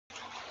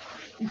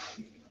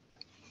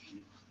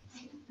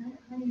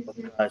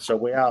Okay, so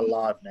we are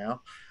live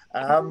now.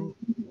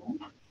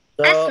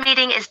 This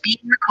meeting is being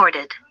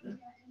recorded.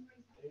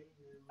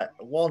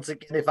 Once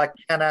again, if I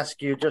can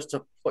ask you just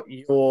to put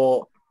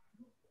your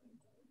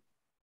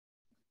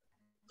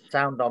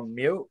sound on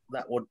mute,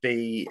 that would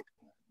be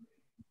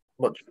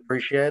much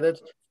appreciated.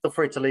 Feel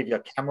free to leave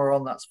your camera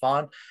on, that's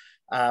fine.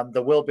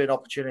 There will be an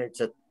opportunity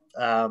to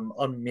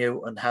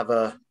unmute and have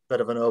a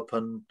bit of an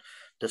open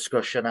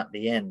discussion at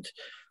the end.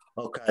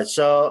 Okay,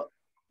 so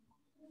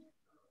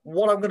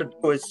what I'm going to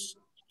do is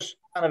just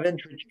kind of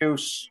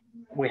introduce,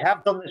 we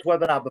have done this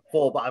webinar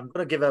before, but I'm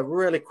going to give a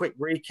really quick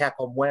recap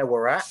on where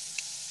we're at,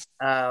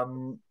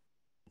 and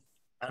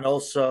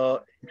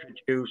also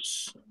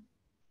introduce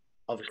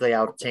obviously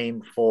our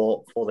team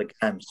for the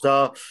game.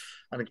 So,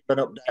 and give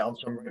an update on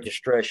some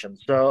registration.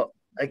 So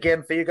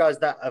again, for you guys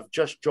that have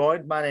just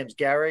joined, my name's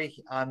Gary.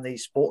 I'm the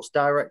sports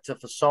director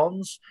for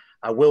SONS.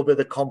 I will be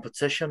the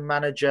competition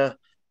manager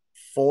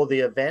for the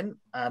event,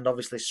 and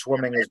obviously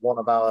swimming is one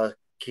of our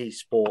key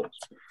sports.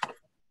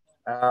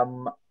 I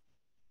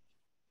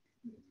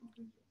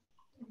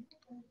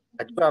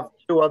do have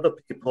two other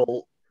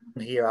people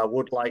here I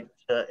would like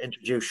to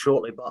introduce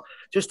shortly, but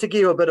just to give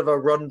you a bit of a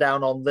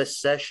rundown on this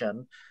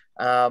session,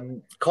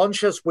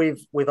 conscious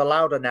we've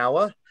allowed an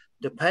hour,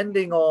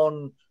 depending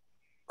on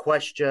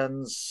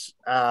questions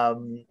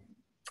and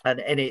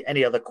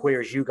any other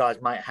queries you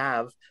guys might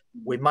have,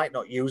 we might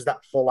not use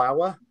that full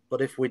hour,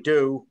 but if we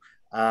do,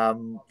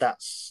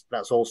 that's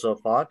also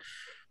fine.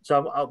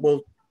 So I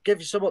will give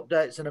you some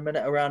updates in a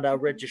minute around our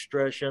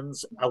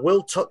registrations. I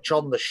will touch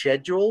on the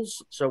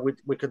schedules, so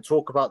we can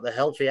talk about the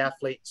Healthy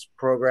Athletes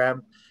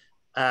program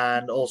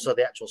and also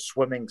the actual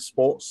swimming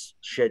sports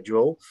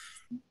schedule.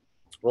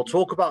 We'll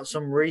talk about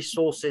some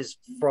resources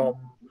from,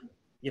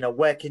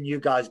 where can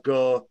you guys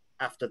go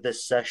after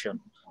this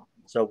session?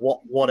 So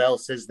what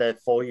else is there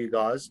for you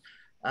guys?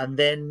 And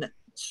then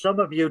some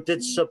of you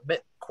did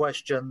submit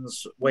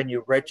questions when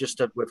you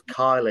registered with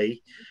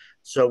Kylie,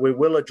 so we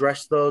will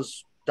address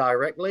those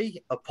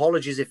directly.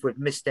 Apologies if we've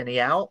missed any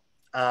out.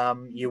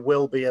 You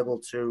will be able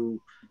to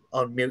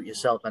unmute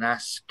yourself and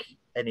ask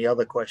any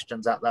other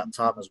questions at that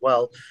time as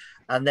well.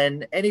 And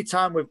then any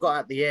time we've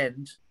got at the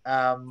end,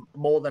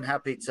 more than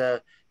happy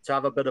to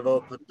have a bit of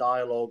open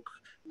dialogue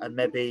and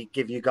maybe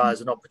give you guys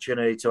an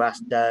opportunity to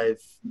ask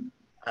Dave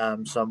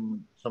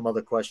some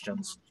other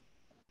questions.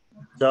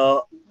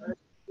 So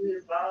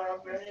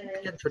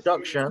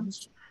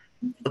introductions.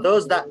 For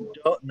those that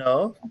don't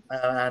know,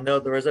 I know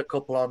there is a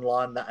couple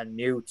online that are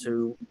new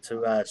to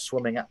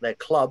swimming at their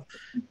club.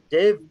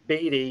 Dave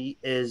Beattie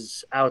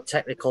is our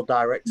technical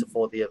director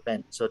for the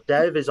event. So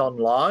Dave is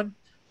online.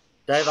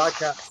 Dave, I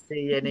can't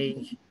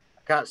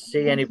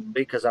see anybody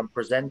because I'm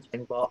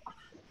presenting, but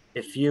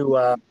if you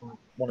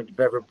want to give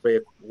everybody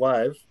a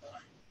wave.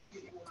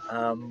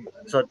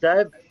 So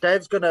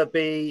Dave's going to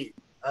be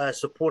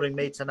supporting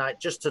me tonight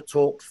just to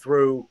talk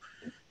through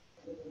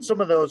some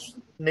of those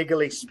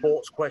niggly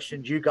sports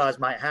questions you guys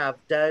might have.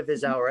 Dave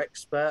is our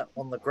expert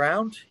on the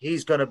ground.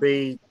 He's going to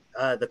be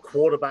the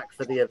quarterback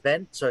for the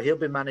event, so he'll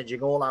be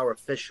managing all our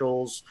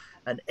officials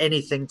and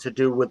anything to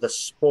do with the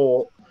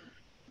sport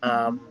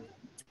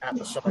at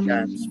the Summer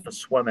Games for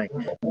swimming.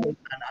 And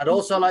I'd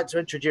also like to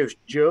introduce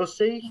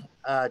Josie.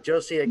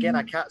 Josie, again,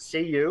 I can't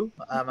see you.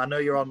 I know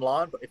you're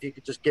online, but if you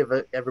could just give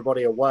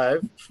everybody a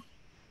wave.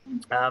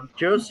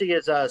 Josie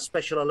is a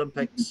Special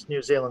Olympics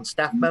New Zealand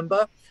staff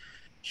member.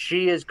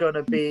 She is going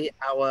to be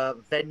our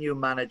venue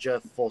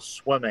manager for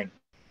swimming.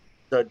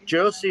 So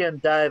Josie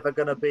and Dave are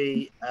going to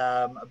be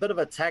a bit of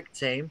a tag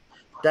team.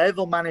 Dave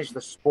will manage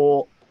the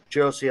sport.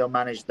 Josie will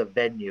manage the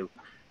venue.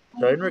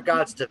 So in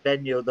regards to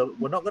venue,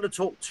 we're not going to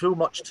talk too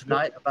much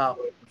tonight about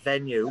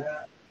venue,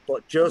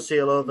 but Josie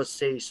will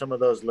oversee some of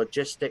those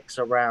logistics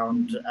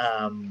around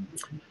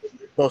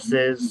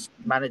buses,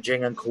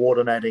 managing and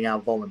coordinating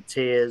our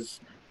volunteers,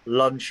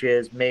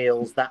 lunches,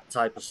 meals, that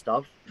type of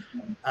stuff.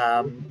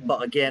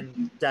 But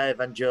again, Dave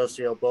and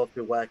Josie will both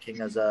be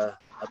working as a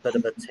bit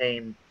of a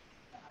team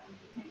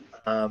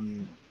for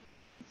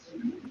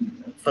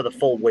the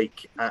full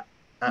week at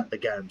the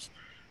games.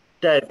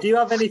 Dave, do you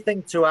have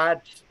anything to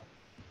add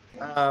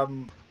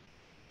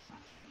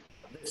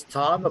this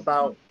time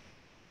about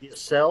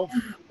yourself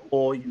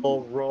or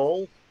your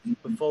role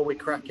before we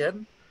crack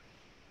in?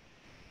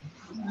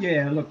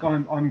 Yeah, look,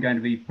 I'm going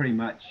to be pretty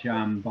much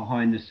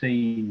behind the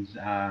scenes,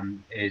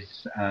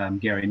 as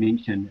Gary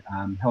mentioned,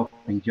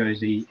 helping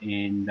Josie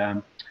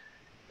and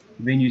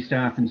venue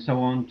staff and so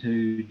on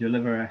to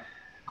deliver,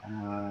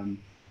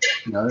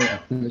 a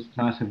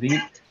first-class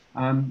event.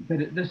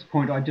 But at this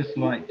point, I'd just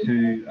like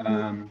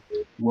to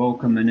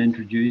welcome and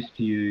introduce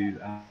to you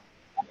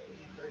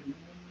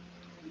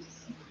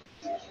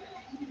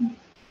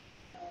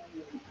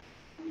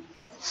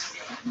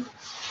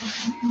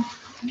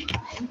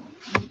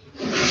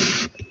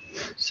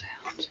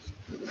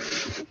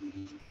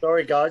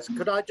Sorry, guys.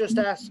 Could I just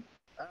ask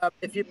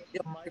if you put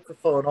your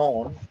microphone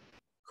on?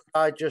 Could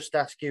I just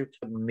ask you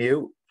to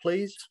mute,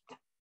 please?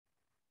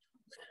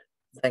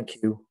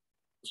 Thank you.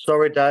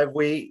 Sorry, Dave.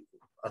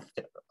 I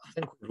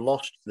think we've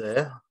lost you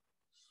there.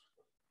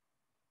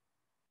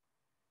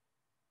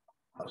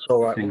 That's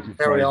all right. We'll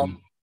carry on.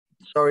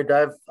 Sorry,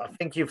 Dave. I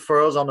think you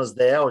froze on us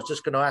there. I was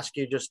just going to ask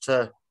you if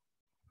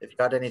you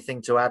had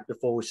anything to add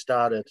before we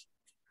started.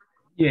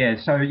 Yeah.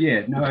 So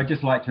no, I'd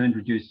just like to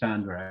introduce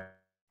Sandra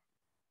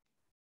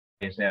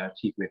as our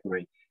chief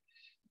referee.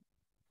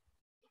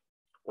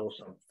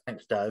 Awesome.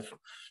 Thanks, Dave.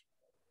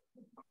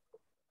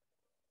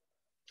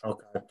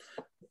 Okay.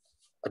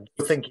 I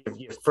do think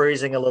you're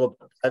freezing a little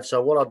bit, Dave.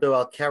 So what I'll do,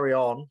 I'll carry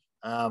on,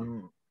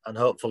 and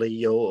hopefully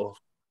you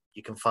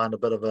can find a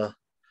bit of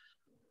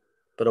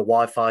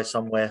Wi-Fi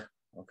somewhere.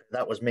 Okay,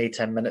 that was me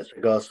 10 minutes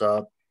ago,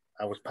 so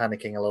I was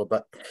panicking a little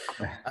bit.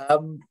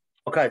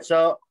 Okay,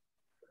 so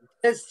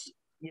there's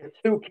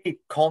two key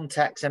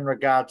contacts in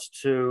regards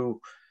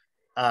to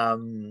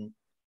the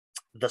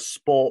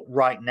sport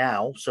right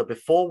now. So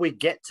before we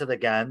get to the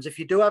games, if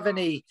you do have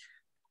any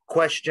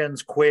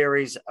questions,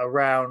 queries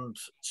around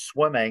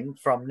swimming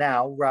from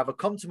now, rather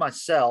come to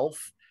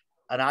myself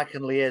and I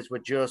can liaise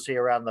with Josie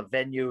around the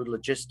venue,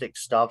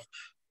 logistics stuff,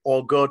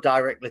 or go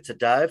directly to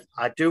Dave.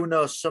 I do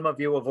know some of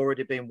you have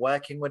already been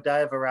working with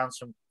Dave around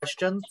some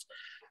questions,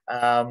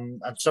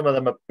 and some of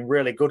them have been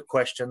really good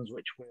questions,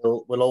 which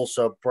we'll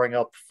also bring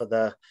up for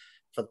the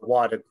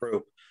wider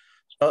group.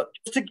 So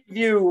just to give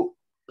you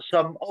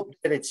some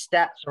updated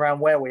stats around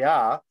where we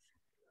are,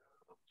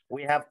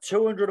 we have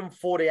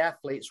 240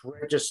 athletes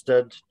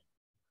registered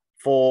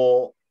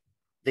for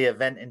the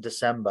event in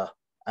December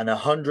and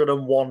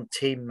 101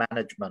 team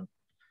management.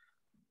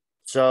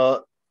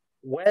 So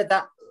where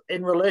that,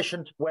 in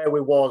relation to where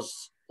we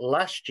was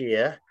last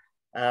year,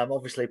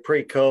 obviously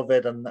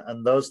pre-COVID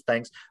and those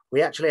things,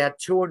 we actually had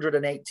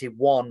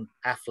 281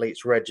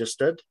 athletes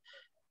registered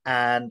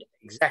and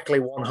exactly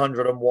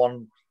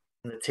 101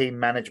 in the team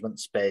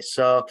management space.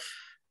 So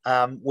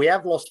we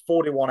have lost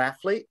 41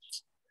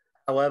 athletes.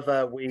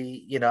 However,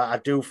 I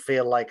do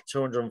feel like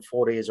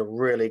 240 is a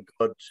really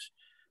good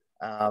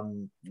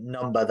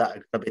number that are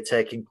going to be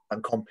taking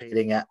and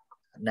competing at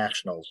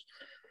nationals.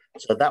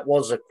 So that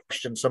was a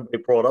question somebody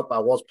brought up. I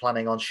was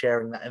planning on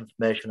sharing that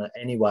information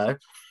anyway.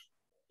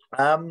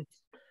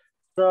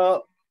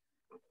 So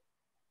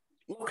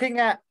looking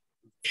at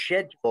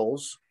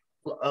schedules,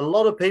 a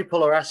lot of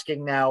people are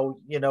asking now,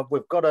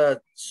 we've got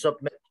to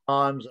submit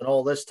times and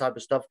all this type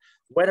of stuff.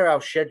 When are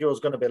our schedules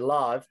going to be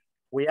live?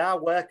 We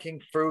are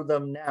working through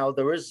them now.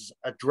 There is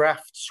a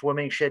draft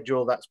swimming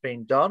schedule that's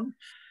been done.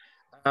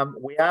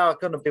 We are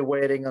going to be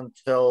waiting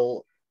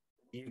until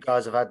you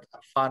guys have had a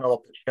final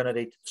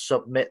opportunity to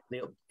submit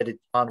the updated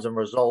times and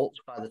results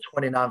by the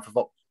 29th of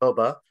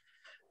October.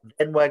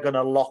 Then we're going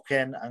to lock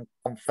in and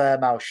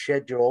confirm our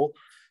schedule.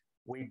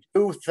 We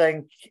do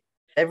think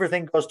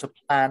everything goes to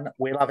plan.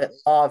 We'll have it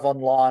live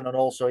online and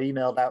also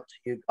emailed out to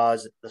you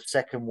guys the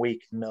second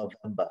week in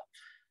November.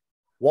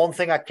 One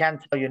thing I can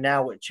tell you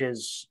now, which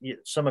is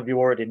some of you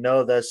already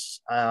know this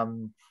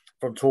from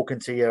talking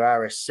to your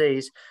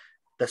RSCs,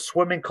 the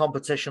swimming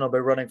competition will be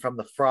running from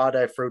the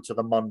Friday through to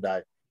the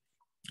Monday.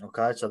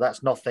 Okay, so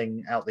that's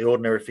nothing out of the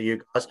ordinary for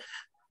you guys.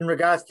 In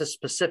regards to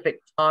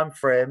specific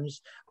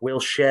timeframes, we'll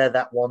share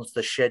that once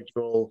the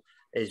schedule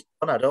is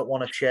done. I don't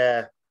want to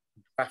share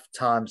draft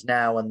times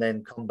now and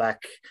then come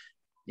back,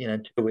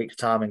 in 2 weeks'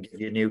 time and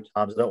give you new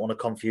times. I don't want to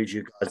confuse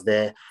you guys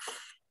there.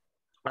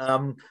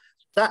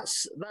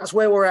 That's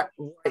where we're at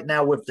right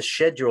now with the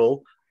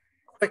schedule.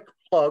 Quick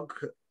plug,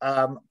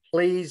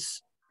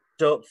 please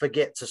don't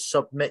forget to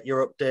submit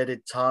your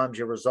updated times,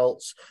 your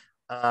results,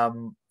 by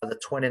the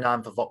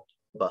 29th of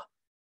October.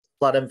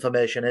 That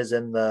information is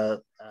in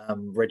the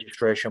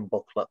registration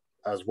booklet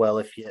as well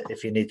if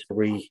you need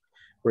to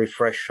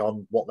refresh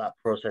on what that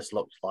process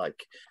looks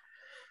like.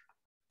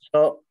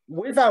 So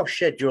with our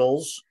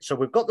schedules, so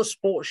we've got the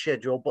sports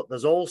schedule, but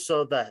there's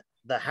also the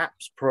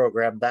HAPS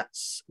program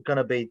that's going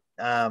to be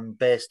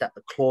based at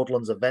the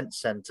Claudelands Event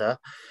Centre.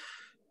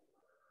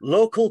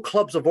 Local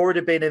clubs have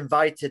already been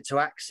invited to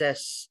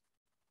access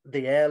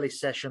the early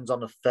sessions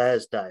on a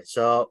Thursday.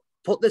 So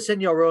put this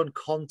in your own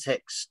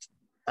context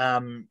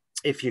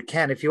if you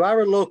can. If you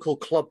are a local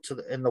club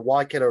in the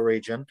Waikato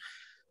region,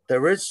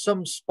 there is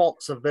some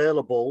spots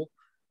available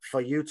for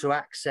you to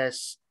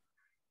access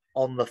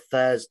on the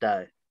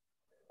Thursday.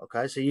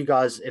 Okay, so you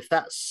guys, if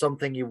that's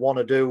something you want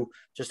to do,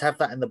 just have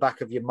that in the back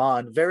of your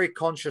mind. Very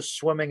conscious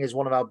swimming is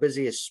one of our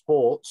busiest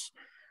sports.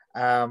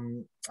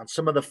 And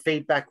some of the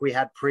feedback we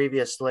had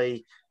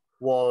previously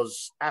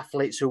was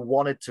athletes who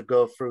wanted to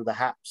go through the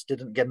HAPS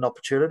didn't get an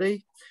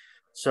opportunity.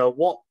 So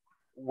what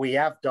we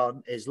have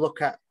done is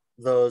look at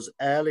those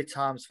early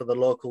times for the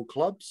local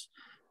clubs.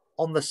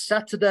 On the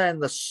Saturday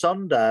and the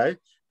Sunday,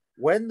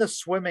 when the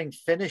swimming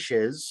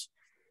finishes,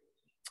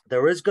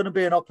 there is going to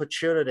be an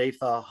opportunity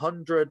for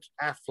 100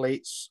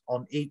 athletes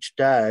on each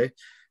day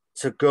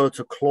to go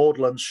to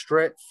Claudeland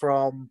straight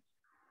from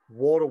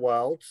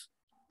Waterworld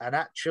and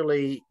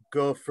actually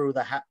go through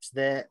the HAPS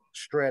there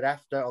straight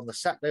after on the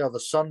Saturday or the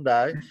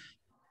Sunday.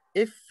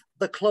 If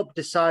the club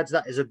decides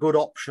that is a good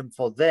option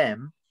for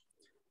them,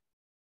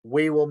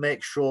 we will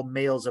make sure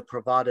meals are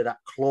provided at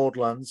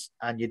Claudelands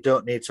and you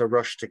don't need to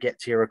rush to get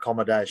to your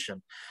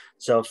accommodation.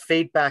 So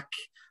feedback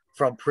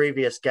from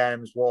previous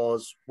games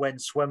was when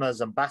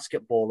swimmers and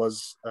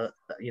basketballers,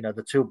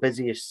 the two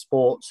busiest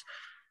sports,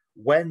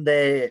 when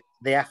the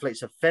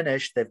athletes have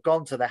finished, they've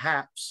gone to the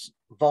HAPs,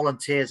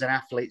 volunteers and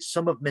athletes,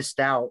 some have missed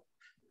out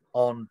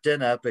on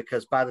dinner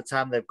because by the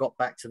time they've got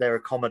back to their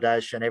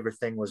accommodation,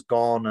 everything was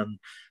gone and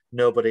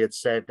nobody had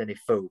saved any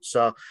food.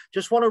 So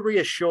just want to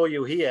reassure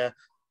you here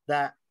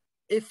that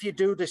if you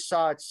do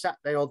decide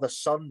Saturday or the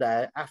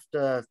Sunday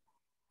after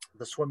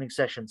the swimming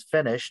session's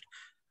finished,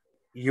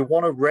 you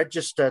want to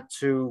register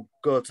to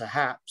go to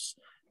HAPS,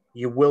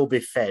 you will be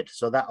fed.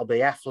 So that'll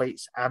be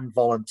athletes and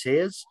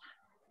volunteers.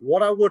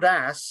 What I would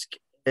ask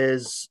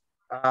is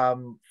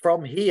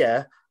from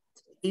here,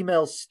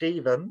 email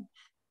Stephen,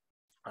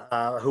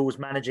 who was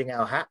managing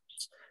our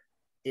HAPS.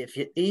 If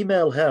you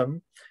email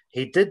him,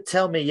 he did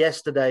tell me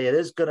yesterday it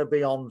is going to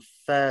be on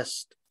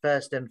first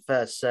in,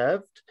 first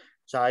served.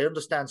 So I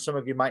understand some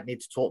of you might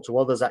need to talk to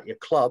others at your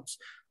clubs,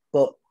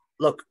 but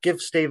look, give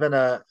Stephen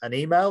an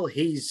email.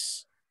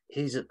 He's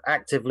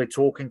actively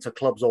talking to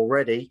clubs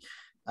already.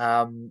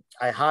 I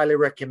highly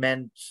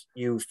recommend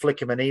you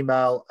flick him an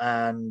email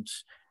and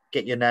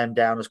get your name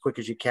down as quick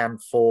as you can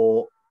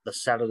for the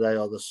Saturday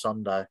or the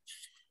Sunday.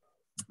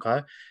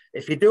 Okay.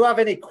 If you do have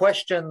any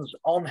questions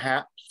on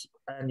HAPS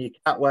and you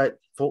can't wait to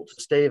talk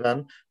to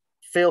Stephen,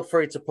 feel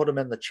free to put them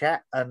in the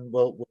chat and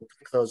we'll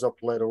pick those up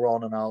later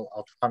on and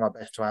I'll try my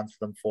best to answer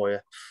them for you.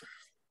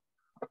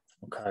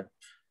 Okay.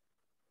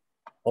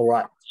 All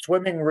right.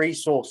 Swimming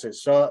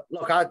resources. So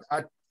look, I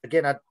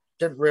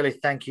didn't really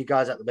thank you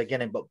guys at the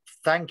beginning, but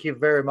thank you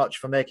very much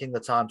for making the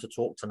time to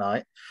talk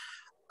tonight.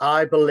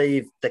 I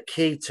believe the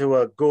key to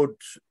a good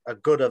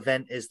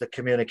event is the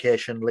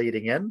communication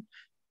leading in.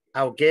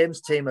 Our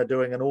games team are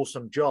doing an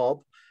awesome job,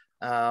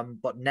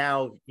 but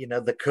now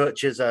the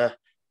coaches are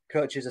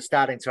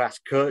starting to ask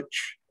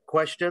coach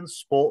questions,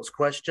 sports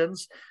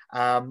questions.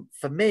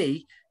 For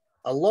me,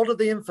 a lot of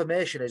the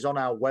information is on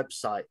our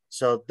website.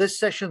 So this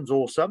session's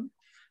awesome.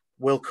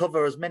 We'll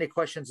cover as many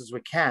questions as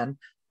we can.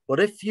 But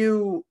if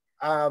you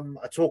are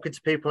talking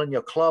to people in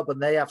your club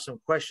and they have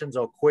some questions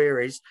or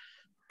queries,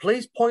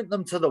 please point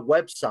them to the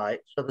website.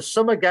 So the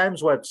Summer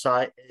Games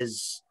website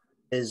is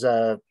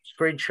a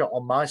screenshot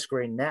on my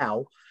screen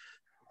now.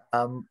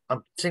 I'm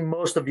seeing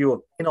most of you have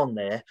been on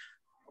there.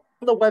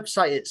 On the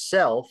website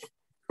itself,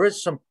 there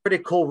is some pretty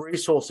cool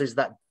resources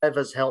that Dev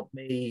has helped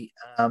me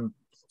put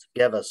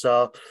together.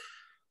 So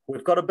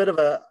we've got a bit of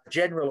a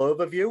general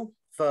overview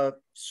for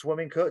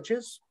swimming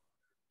coaches.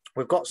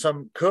 We've got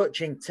some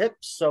coaching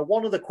tips. So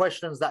one of the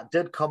questions that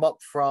did come up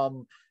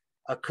from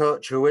a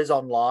coach who is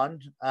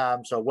online,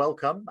 so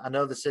welcome. I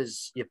know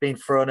you've been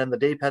thrown in the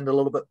deep end a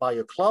little bit by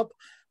your club.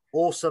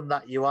 Awesome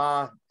that you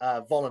are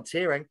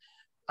volunteering.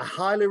 I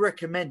highly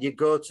recommend you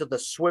go to the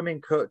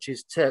swimming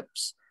coaches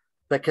tips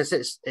because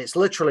it's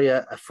literally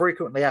a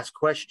frequently asked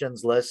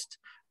questions list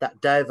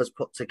that Dave has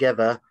put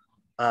together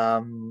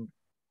for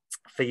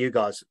you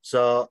guys.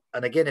 So,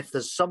 and again, if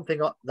there's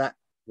something that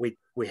we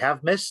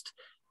have missed,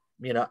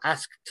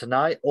 ask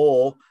tonight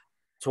or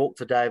talk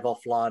to Dave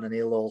offline and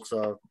he'll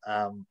also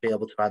be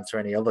able to answer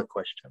any other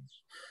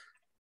questions.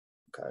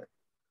 Okay.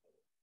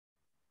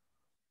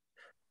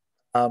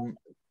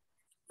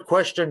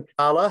 Question,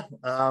 Carla.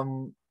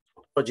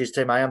 Apologies,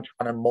 team. I am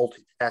trying to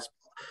multitask.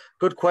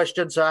 Good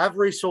question. So have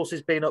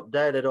resources been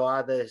updated or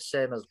are they the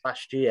same as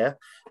last year?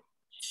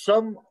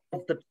 Some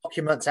of the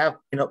documents have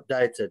been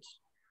updated.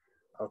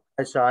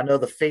 Okay, so I know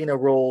the FINA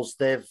rules,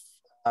 they've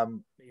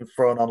been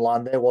thrown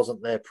online. They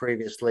wasn't there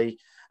previously.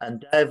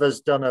 And Dave has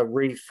done a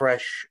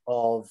refresh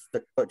of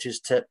the coaches'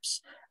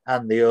 tips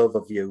and the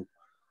overview.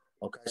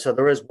 Okay, so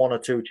there is one or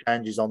two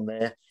changes on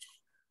there.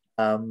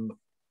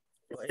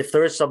 If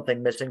there is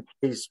something missing,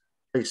 please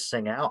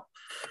sing out.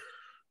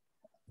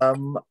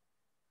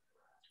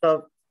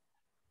 So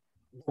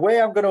the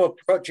way I'm going to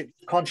approach it,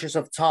 conscious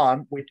of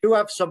time, we do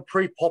have some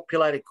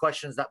pre-populated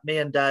questions that me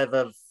and Dave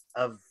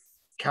have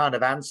kind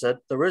of answered.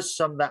 There is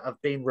some that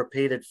have been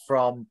repeated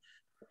from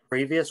the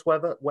previous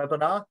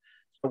webinar.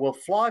 So we'll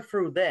fly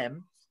through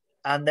them.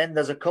 And then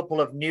there's a couple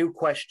of new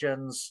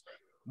questions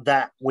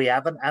that we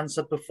haven't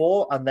answered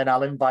before. And then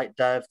I'll invite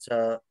Dave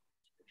to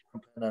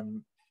jump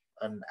in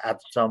and add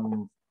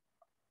some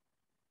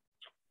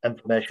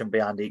information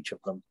behind each of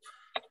them.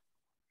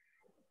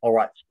 All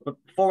right. But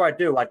before I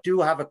do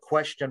have a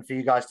question for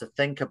you guys to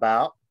think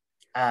about.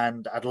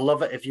 And I'd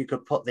love it if you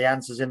could put the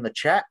answers in the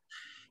chat.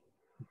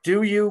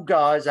 Do you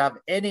guys have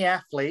any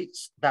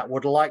athletes that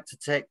would like to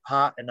take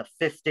part in a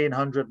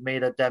 1,500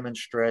 meter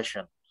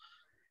demonstration?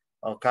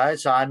 Okay,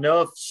 so I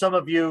know some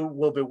of you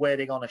will be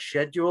waiting on a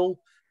schedule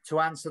to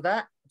answer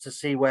that to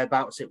see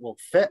whereabouts it will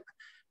fit.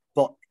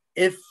 But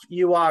if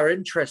you are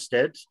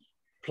interested,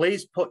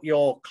 please put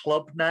your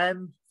club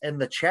name in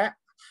the chat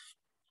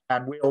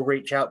and we'll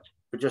reach out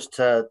just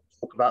to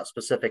talk about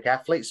specific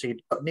athletes. So you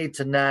don't need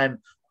to name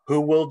who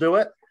will do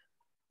it.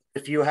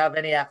 If you have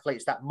any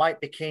athletes that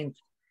might be keen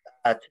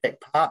to take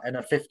part in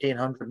a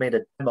 1,500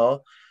 meter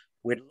demo,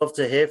 we'd love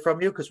to hear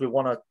from you because we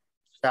want to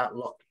start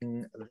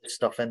locking this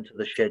stuff into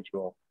the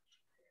schedule.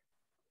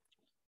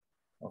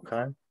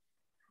 Okay.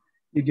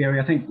 Yeah, Gary,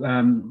 I think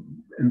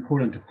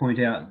important to point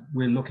out,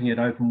 we're looking at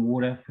open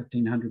water,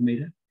 1,500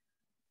 metre.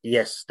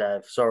 Yes,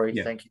 Dave. Sorry,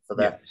 yeah. Thank you for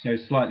that. Yeah.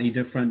 So slightly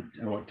different,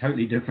 or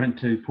totally different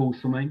to pool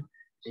swimming.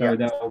 So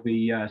there'll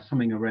be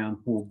swimming around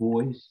 4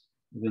 buoys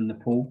within the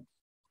pool.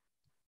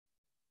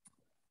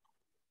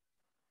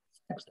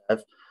 Thanks,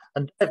 Dave.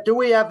 And Dave, do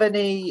we have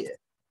any?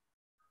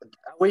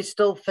 Are we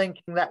still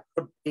thinking that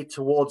could be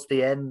towards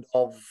the end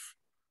of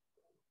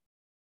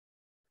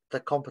the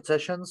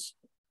competitions?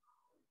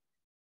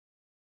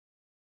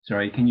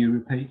 Sorry, can you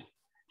repeat?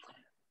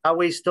 Are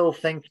we still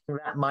thinking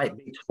that might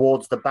be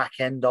towards the back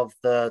end of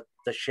the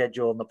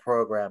schedule and the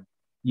program?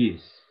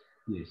 Yes,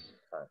 yes.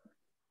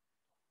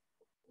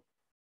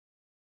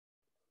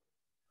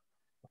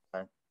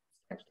 Okay.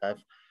 Thanks, Dave.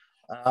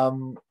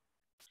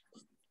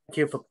 Thank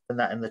you for putting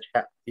that in the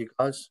chat, you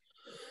guys.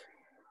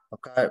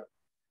 Okay.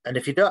 And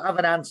if you don't have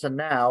an answer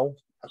now,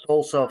 that's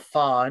also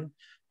fine.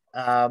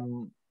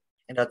 You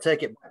know,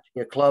 take it back to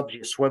your clubs,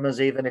 your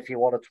swimmers, even if you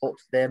want to talk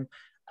to them,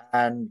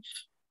 and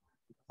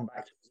come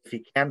back to us if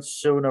you can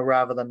sooner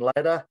rather than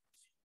later.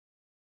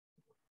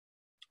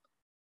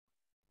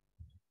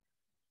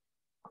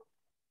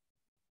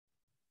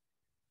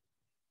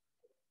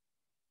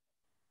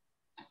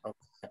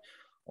 Okay.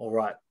 All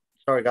right.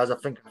 Sorry, guys, I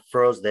think I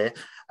froze there.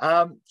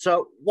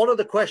 So one of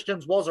the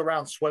questions was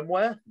around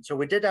swimwear. So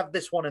we did have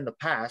this one in the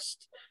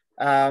past.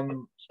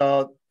 So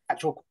the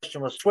actual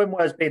question was,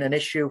 swimwear has been an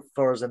issue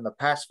for us in the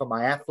past for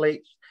my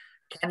athletes.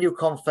 Can you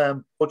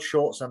confirm board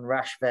shorts and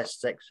rash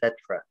vests, etc.?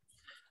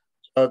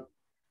 So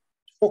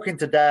talking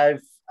to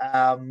Dave,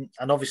 and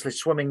obviously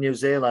Swimming New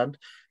Zealand,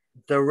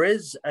 there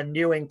is a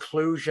new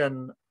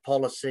inclusion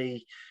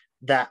policy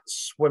that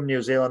Swim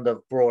New Zealand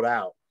have brought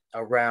out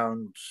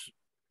around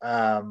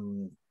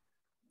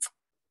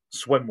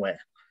swimwear.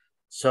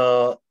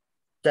 So,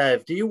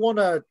 Dave, do you want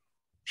to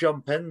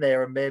jump in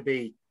there and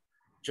maybe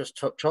just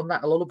touch on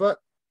that a little bit?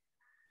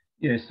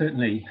 Yeah,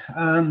 certainly.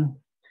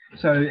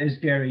 So as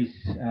Gary's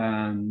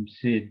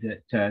said,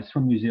 that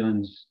Swim New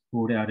Zealand's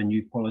brought out a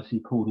new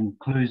policy called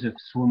inclusive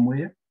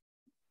swimwear.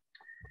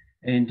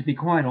 And to be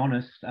quite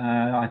honest,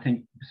 I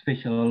think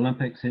Special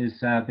Olympics has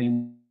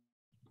been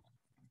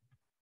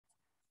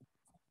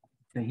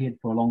ahead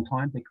for a long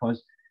time,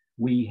 because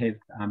we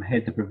have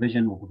had the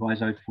provision or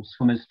proviso for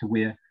swimmers to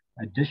wear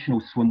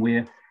additional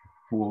swimwear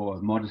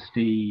for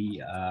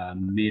modesty,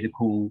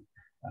 medical,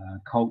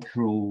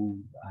 cultural,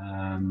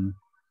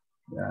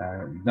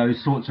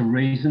 those sorts of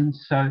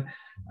reasons. So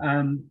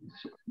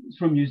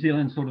Swim New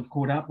Zealand sort of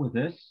caught up with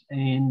this,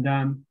 and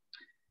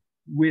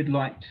we'd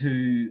like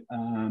to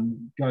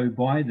go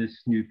by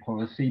this new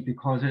policy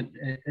because it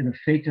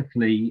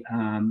effectively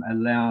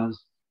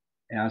allows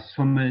our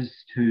swimmers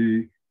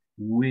to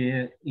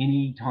wear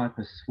any type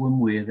of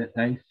swimwear that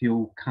they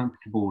feel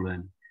comfortable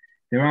in.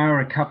 There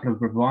are a couple of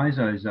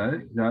provisos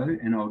though,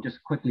 and I'll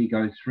just quickly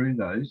go through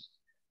those.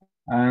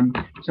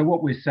 So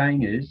what we're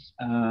saying is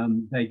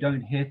they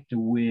don't have to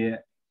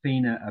wear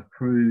FINA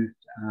approved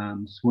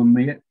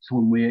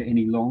swimwear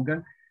any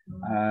longer.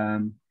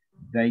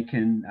 They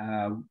can,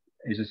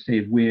 as I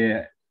said,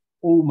 wear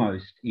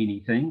almost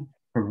anything,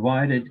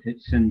 provided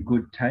it's in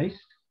good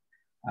taste.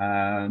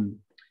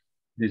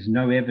 There's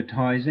no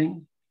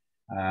advertising.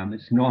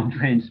 It's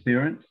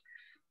non-transparent.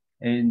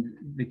 And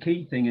the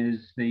key thing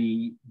is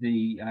the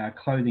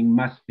clothing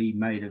must be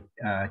made of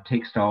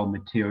textile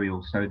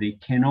material. So there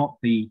cannot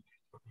be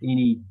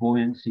any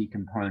buoyancy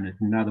component,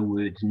 in other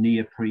words,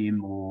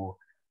 neoprene or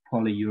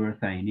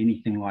polyurethane,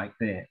 anything like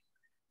that.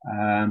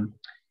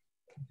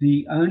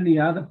 The only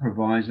other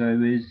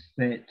proviso is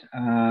that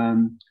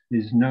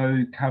there's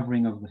no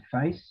covering of the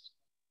face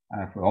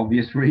for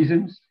obvious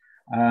reasons.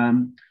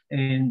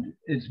 And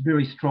it's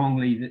very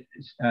strongly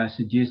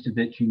suggested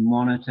that you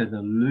monitor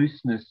the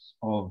looseness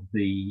of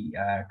the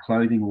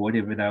clothing or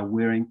whatever they're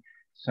wearing,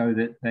 so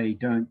that they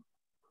don't,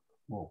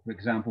 well, for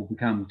example,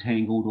 become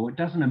tangled, or it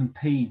doesn't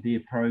impede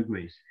their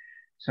progress.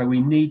 So we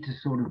need to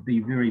sort of be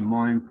very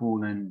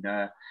mindful and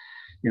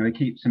you know,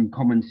 keep some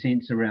common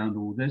sense around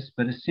all this.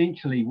 But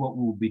essentially what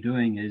we'll be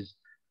doing is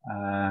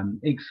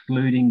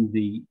excluding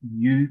the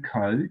U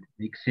code,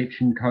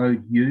 exception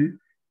code U,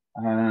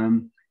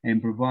 and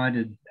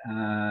provided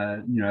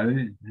you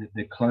know,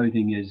 the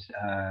clothing is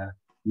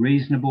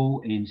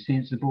reasonable and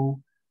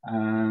sensible,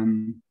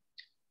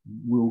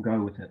 we'll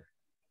go with it.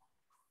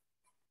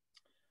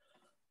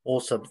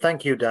 Awesome.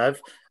 Thank you,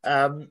 Dave.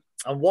 And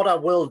what I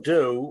will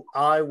do,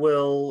 I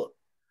will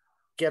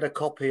get a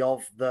copy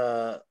of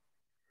the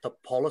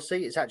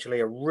policy. It's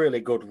actually a really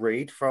good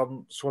read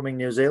from Swimming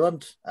New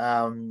Zealand.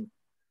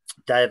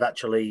 Dave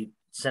actually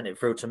sent it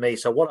through to me.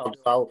 So what I'll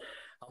do, I'll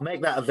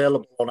make that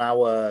available on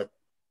our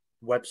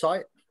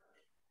website,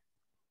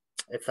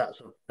 if that's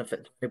a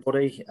benefit to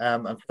anybody,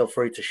 and feel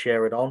free to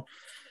share it on.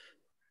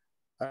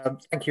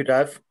 Thank you,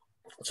 Dave.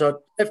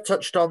 So Dave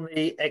touched on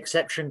the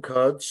exception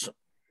codes.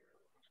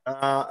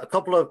 A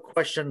couple of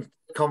questions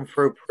come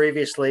through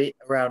previously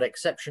around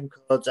exception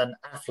codes and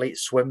athlete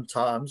swim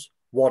times.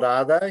 What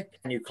are they?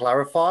 Can you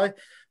clarify?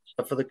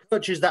 So for the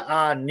coaches that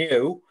are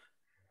new,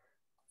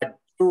 I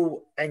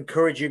do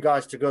encourage you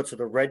guys to go to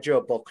the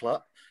Regio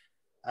booklet.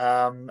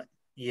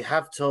 You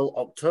have till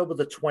October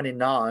the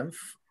 29th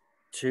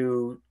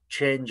to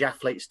change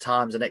athletes'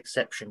 times and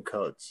exception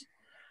codes.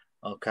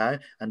 Okay.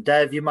 And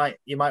Dave, you might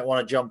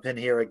want to jump in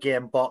here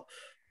again, but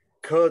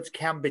codes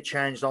can be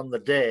changed on the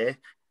day.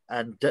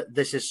 And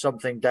this is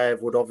something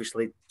Dave would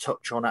obviously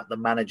touch on at the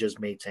managers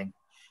meeting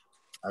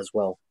as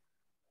well.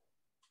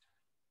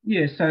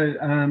 Yeah, so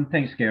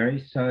thanks,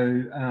 Gary. So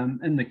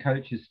in the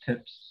coaches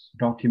tips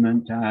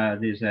document,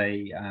 there's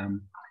a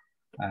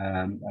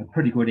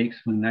pretty good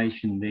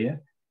explanation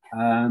there.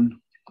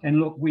 And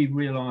look, we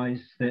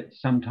realize that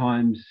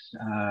sometimes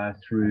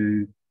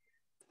through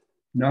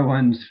no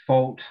one's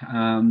fault,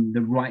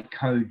 the right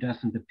code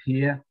doesn't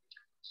appear.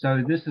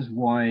 So this is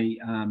why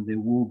there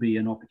will be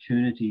an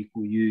opportunity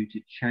for you to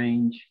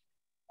change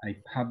a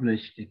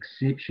published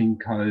exception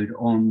code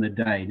on the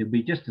day. There'll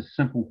be just a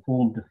simple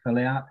form to fill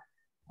out,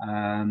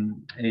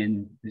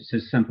 and it's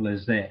as simple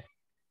as that.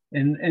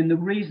 And the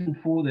reason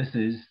for this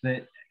is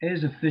that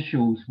as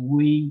officials,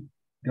 we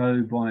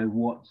go by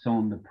what's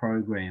on the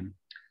program.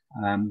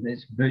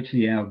 That's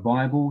virtually our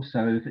Bible.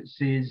 So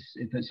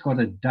if it's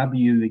got a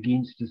W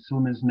against a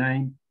swimmer's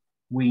name,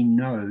 we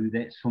know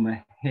that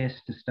swimmer has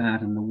to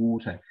start in the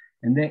water.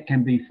 And that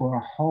can be for a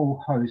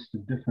whole host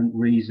of different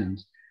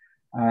reasons.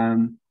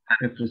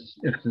 If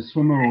the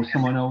swimmer or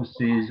someone else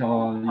says,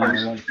 oh, you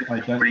know,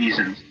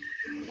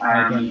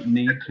 I don't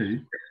need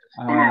to,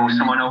 or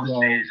someone else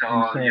says, oh,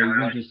 I'm sorry,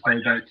 we'll just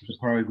go back to the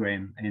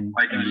program and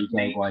we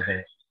go by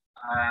that.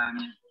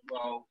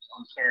 Well,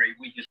 I'm sorry,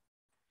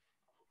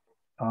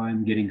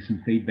 I'm getting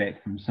some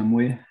feedback from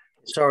somewhere.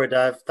 Sorry,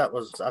 Dave,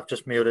 I've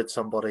just muted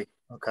somebody.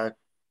 Okay.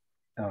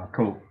 Oh,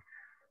 cool.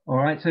 All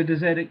right, so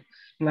does that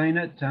explain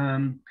it?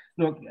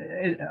 Look,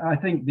 I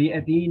think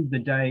at the end of the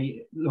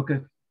day, look,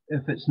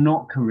 if it's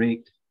not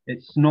correct,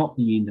 it's not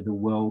the end of the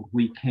world.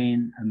 We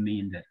can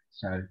amend it.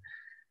 So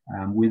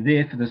we're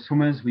there for the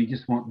swimmers. We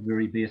just want the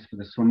very best for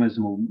the swimmers,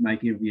 and we'll make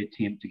every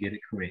attempt to get it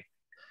correct.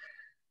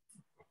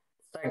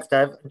 Thanks,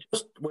 Dave.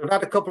 We've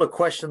had a couple of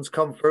questions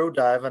come through,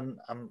 Dave, and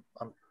I'm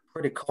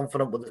pretty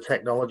confident with the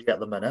technology at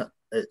the minute.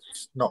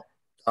 It's not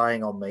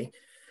dying on me.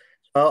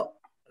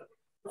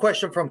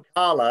 Question from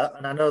Carla,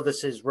 and I know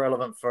this is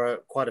relevant for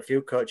quite a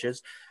few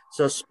coaches.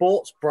 So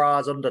sports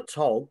bras under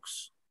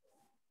togs,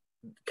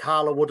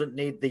 Carla wouldn't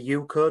need the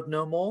U code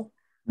no more?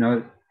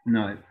 No.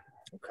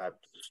 Okay,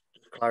 just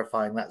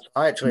clarifying that.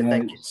 I actually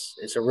think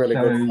it's a really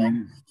good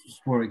thing.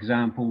 For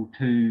example,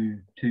 two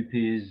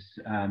pairs,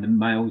 the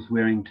males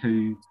wearing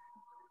two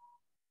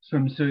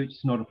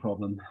swimsuits, not a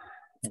problem.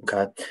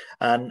 Okay.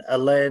 And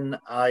Elaine,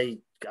 I've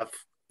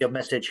your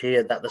message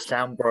here that the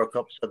sound broke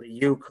up, so the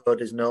U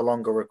code is no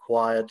longer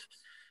required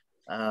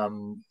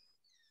because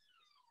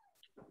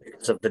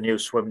of the new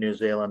Swim New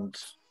Zealand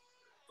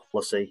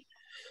policy.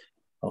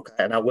 Okay,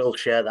 and I will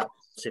share that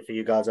if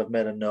you guys have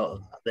made a note of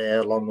that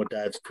there along with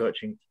Dave's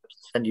coaching.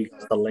 Send you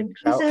guys the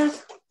links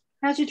out.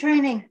 How's your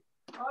training?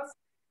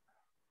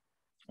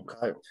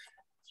 Okay,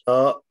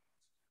 so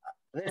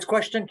this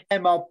question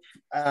came up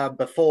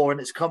before,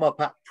 and it's come up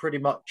at pretty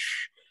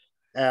much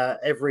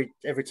every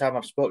time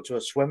I've spoke to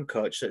a swim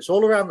coach. So it's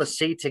all around the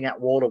seating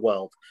at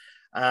Waterworld.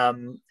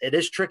 It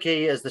is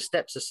tricky as the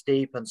steps are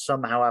steep and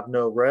somehow have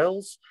no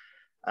rails.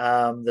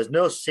 There's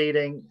no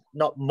seating,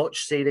 not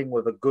much seating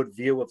with a good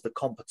view of the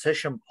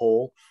competition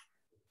pool.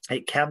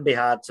 It can be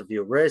hard to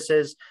view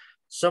races.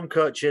 Some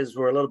coaches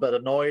were a little bit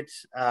annoyed.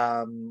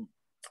 I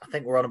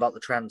think we're on about the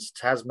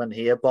Trans-Tasman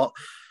here, but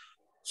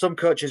some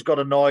coaches got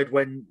annoyed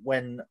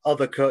when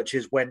other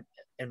coaches went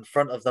in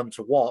front of them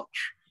to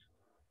watch.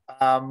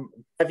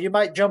 If you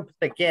might jump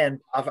in again,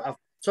 I've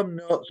some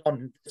notes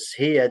on this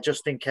here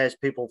just in case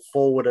people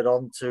forward it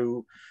on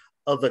to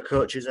other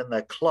coaches in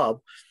their club.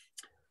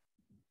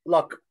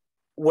 Look,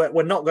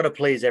 we're not going to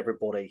please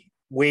everybody.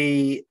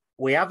 We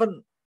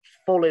haven't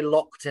fully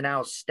locked in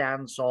our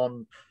stance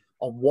on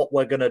what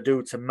we're going to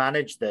do to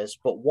manage this.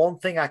 But one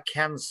thing I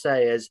can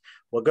say is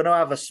we're going to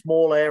have a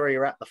small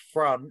area at the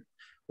front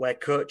where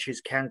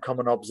coaches can come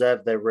and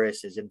observe their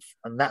races.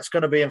 And that's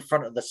going to be in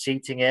front of the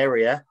seating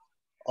area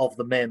of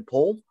the main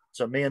pool.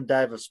 So me and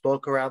Dave have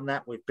spoke around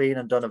that. We've been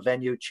and done a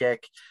venue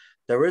check.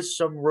 There is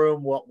some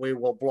room what we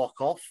will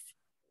block off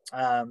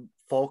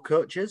for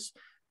coaches.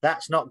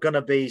 That's not going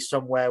to be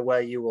somewhere where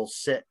you will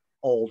sit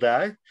all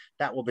day.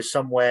 That will be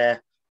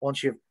somewhere,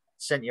 once you've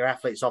sent your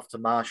athletes off to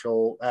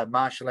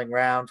marshalling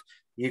round,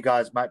 you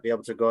guys might be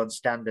able to go and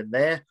stand in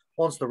there.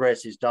 Once the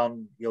race is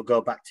done, you'll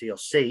go back to your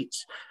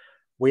seats.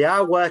 We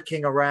are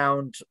working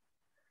around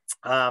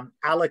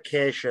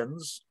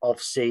allocations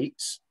of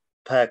seats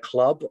per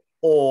club,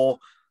 or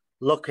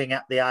looking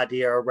at the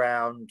idea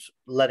around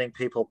letting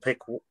people pick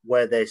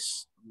where they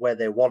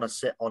want to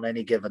sit on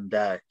any given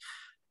day.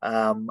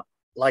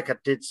 Like I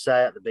did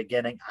say at the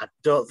beginning, I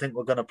don't think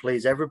we're going to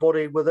please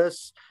everybody with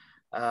this.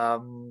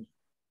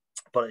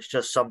 but it's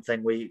just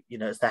something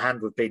it's the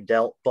hand we've been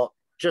dealt. But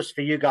just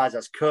for you guys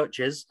as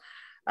coaches,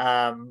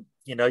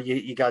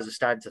 you guys are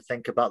starting to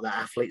think about the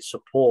athlete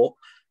support.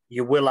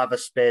 You will have a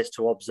space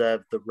to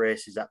observe the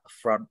races at the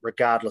front,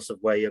 regardless of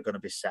where you're going to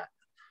be sat.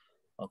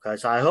 Okay,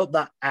 so I hope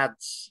that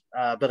adds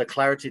a bit of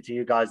clarity to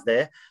you guys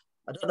there.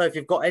 I don't know if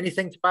you've got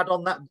anything to add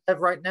on that, Dev,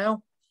 right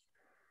now.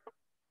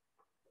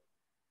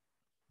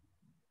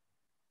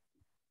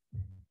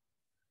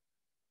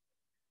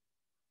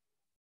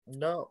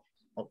 No.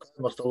 Okay,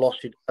 must have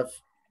lost you, Dev.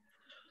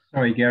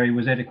 Sorry, Gary,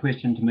 was that a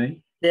question to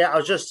me? Yeah, I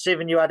was just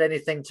seeing if you had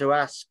anything to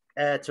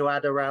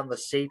add around the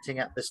seating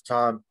at this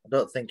time. I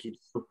don't think you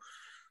do.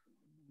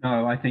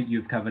 No, I think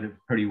you've covered it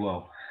pretty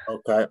well.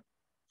 Okay,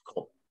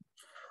 cool.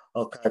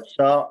 Okay,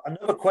 so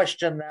another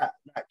question that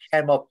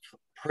came up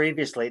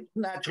previously, it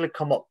didn't actually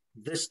come up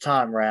this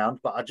time round,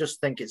 but I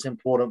just think it's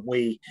important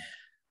we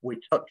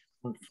touch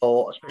on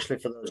especially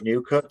for those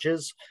new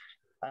coaches.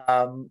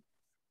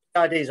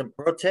 PIDs and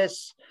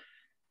protests.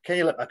 Can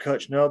you let my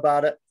coach know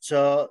about it?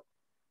 So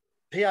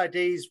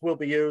PIDs will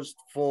be used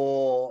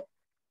for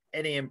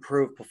any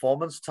improved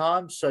performance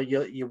time. So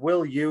you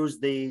will use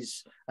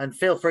these, and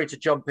feel free to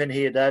jump in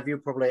here, Dave. You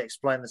probably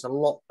explain this a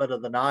lot better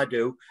than I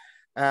do.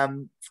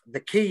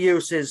 The key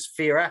use is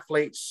for your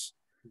athletes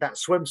that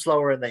swim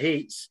slower in the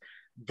heats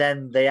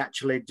than they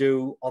actually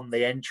do on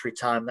the entry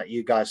time that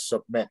you guys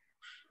submit.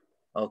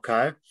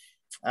 Okay,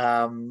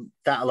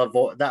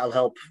 that'll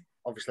help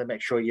obviously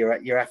make sure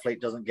your athlete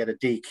doesn't get a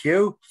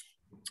DQ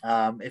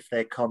if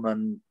they come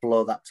and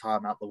blow that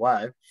time out the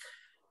way.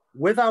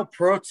 With our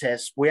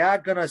protest, we are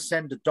going to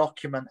send a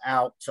document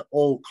out to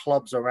all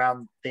clubs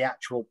around the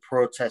actual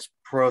protest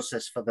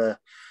process for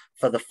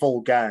the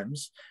full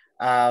games.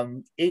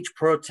 Each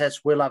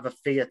protest will have a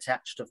fee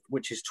attached,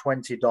 which is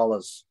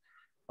 $20.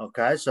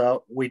 Okay,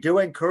 so we do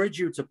encourage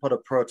you to put a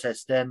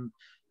protest in.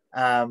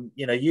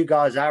 You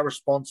guys are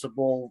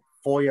responsible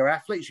for your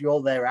athletes.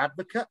 You're their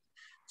advocate.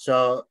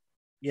 So,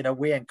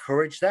 we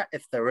encourage that.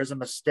 If there is a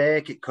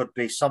mistake, it could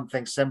be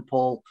something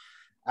simple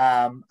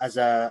as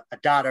a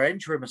data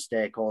entry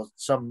mistake or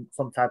some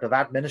type of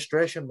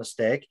administration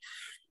mistake.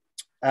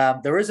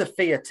 There is a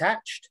fee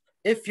attached.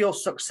 If you're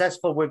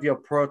successful with your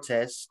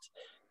protest,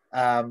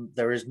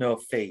 there is no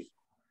fee.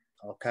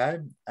 Okay.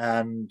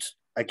 And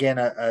again,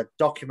 a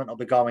document will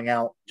be going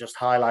out just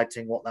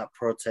highlighting what that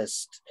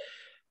protest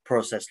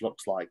process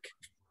looks like.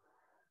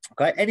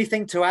 Okay.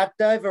 Anything to add,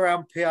 Dave,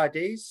 around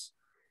PIDs?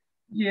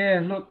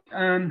 Yeah, look,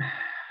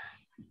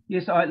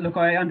 yes,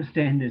 I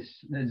understand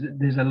this.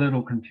 There's a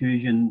little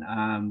confusion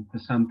for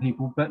some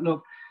people, but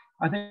look,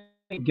 I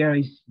think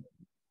Gary's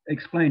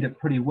explained it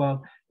pretty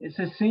well. It's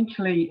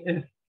essentially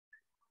if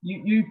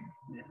you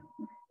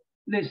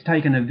let's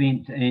take an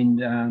event and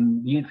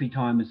the entry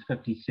time is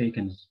 50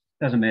 seconds.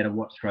 Doesn't matter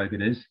what stroke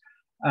it is.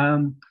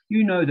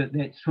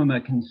 That swimmer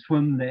can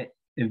swim that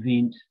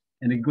event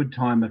in a good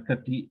time of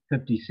 50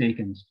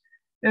 seconds.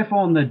 If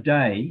on the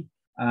day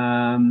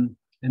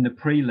in the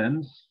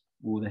prelims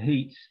or the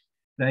heats,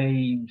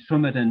 they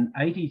swim it in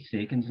 80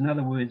 seconds. In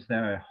other words,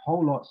 they're a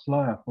whole lot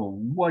slower for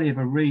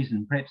whatever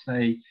reason. Perhaps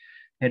they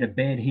had a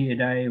bad hair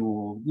day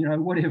or,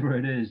 whatever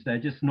it is. They're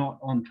just not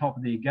on top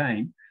of their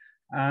game.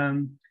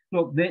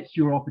 Look, that's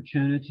your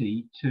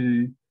opportunity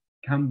to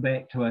come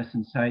back to us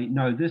and say,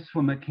 no, this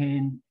swimmer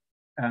can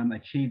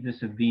achieve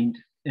this event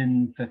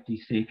in 50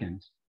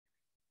 seconds.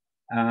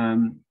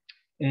 And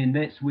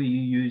that's where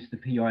you use the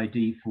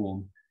PID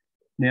form.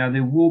 Now,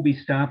 there will be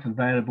staff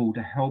available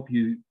to help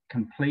you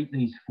complete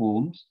these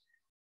forms.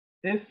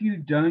 If you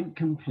don't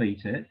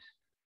complete it,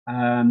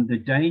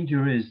 the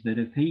danger is that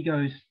if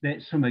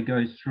that swimmer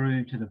goes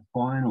through to the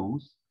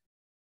finals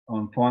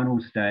on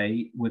finals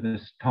day with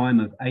a time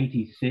of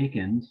 80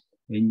 seconds,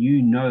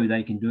 and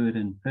they can do it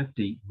in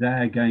 50,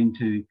 they're going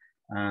to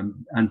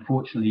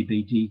unfortunately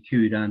be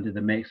DQ'd under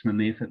the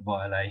maximum effort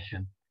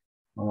violation.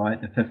 All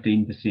right, the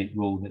 15%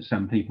 rule that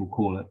some people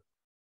call it.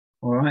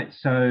 All right,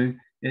 so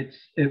it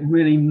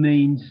really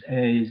means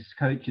as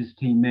coaches,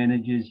 team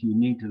managers, you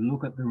need to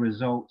look at the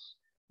results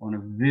on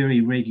a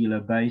very regular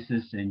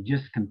basis and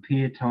just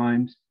compare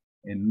times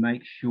and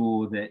make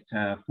sure that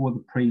for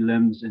the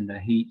prelims and the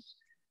heats,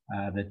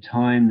 the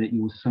time that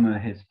your swimmer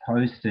has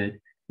posted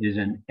is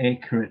an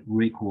accurate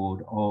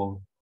record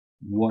of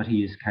what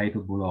he is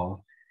capable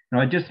of.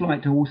 And I'd just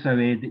like to also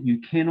add that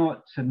you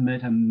cannot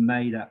submit a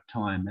made-up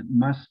time. It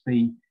must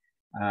be,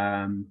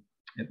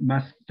 it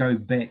must go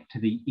back to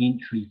the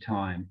entry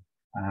time.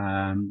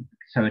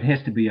 So it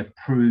has to be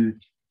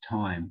approved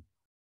time.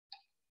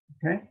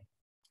 Okay.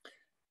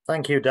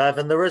 Thank you, Dave.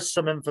 And there is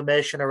some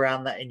information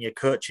around that in your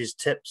coach's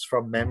tips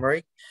from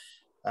memory.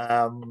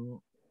 A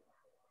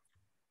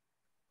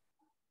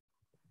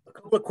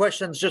couple of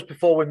questions just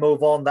before we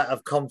move on that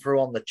have come through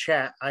on the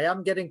chat. I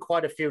am getting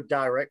quite a few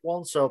direct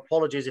ones, so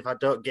apologies if I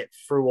don't get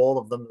through all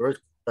of them. There is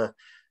a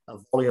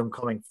volume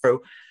coming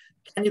through.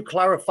 Can you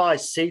clarify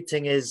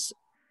seating is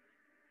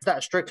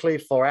that strictly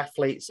for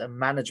athletes and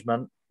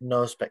management,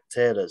 no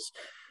spectators?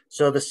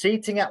 So the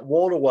seating at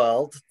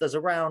Waterworld, there's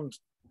around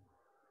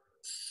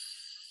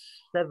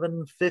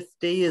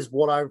 750 is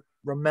what I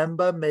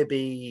remember.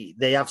 Maybe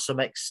they have some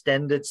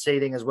extended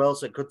seating as well,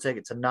 so it could take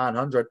it to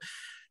 900.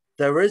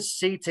 There is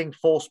seating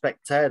for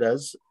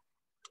spectators,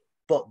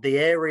 but the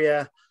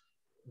area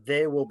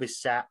they will be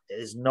sat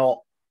is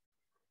not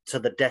to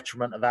the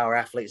detriment of our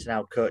athletes and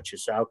our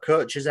coaches. So our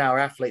coaches, our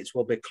athletes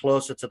will be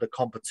closer to the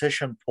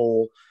competition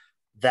pool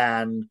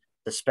than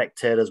the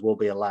spectators will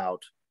be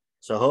allowed.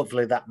 So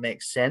hopefully that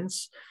makes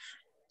sense.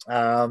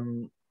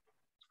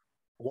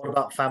 What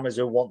about families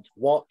who want to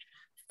watch?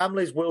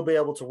 Families will be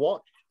able to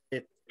watch.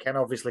 It can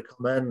obviously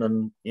come in,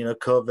 and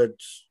COVID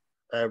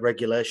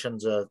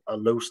regulations are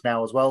loose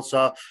now as well.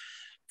 So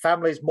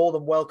families more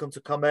than welcome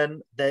to come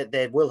in.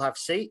 They will have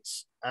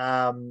seats.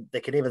 They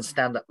can even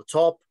stand at the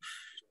top.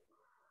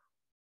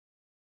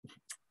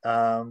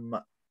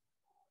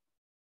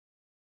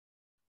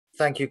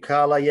 Thank you,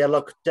 Carla. Yeah,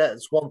 look,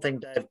 that's one thing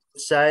Dave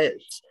would say.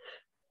 It's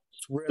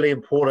really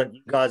important,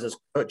 you guys as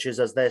coaches,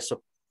 as their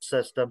support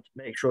system, to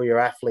make sure your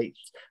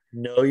athletes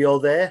know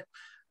you're there.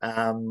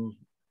 So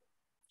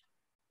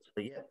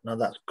yeah, no,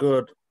 that's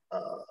good.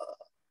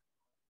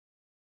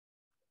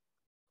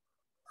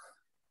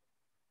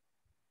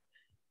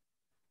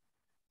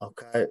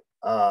 Okay.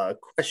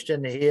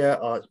 Question here.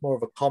 It's more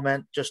of a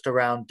comment just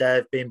around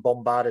Dave being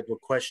bombarded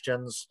with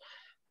questions.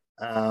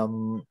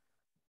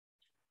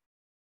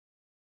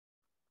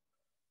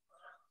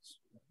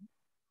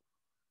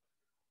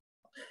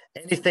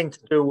 Anything to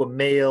do with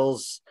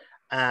meals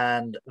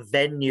and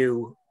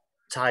venue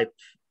type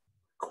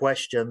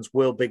questions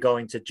will be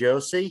going to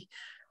Josie.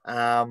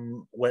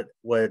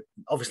 We're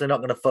obviously not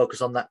going to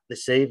focus on that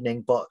this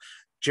evening, but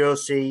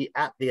Josie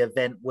at the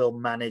event will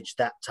manage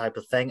that type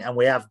of thing. And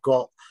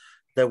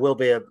there will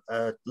be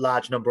a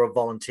large number of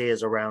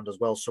volunteers around as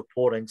well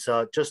supporting.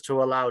 So just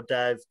to allow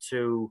Dave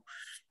to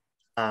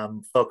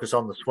focus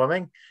on the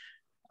swimming.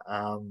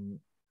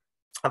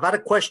 I've had a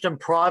question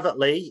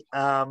privately.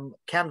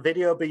 Can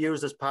video be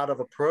used as part of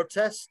a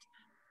protest?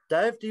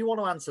 Dave, do you want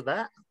to answer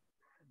that?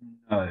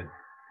 No.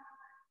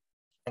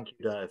 Thank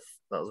you, Dave.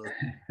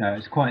 No,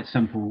 it's quite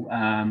simple.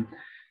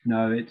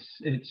 No,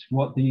 it's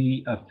what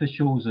the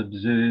officials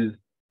observe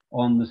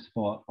on the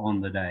spot on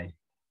the day.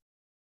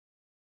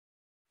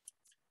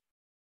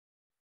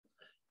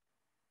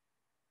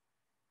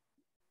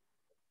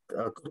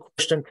 Good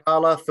question,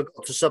 Carla.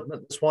 Forgot to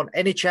submit this one.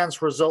 Any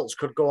chance results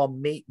could go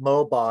on Meet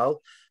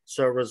Mobile,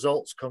 so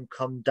results can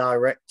come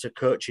direct to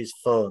coaches'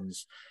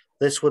 phones?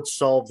 This would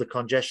solve the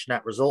congestion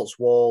at results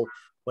wall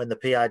when the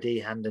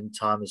PID hand-in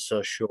time is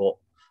so short.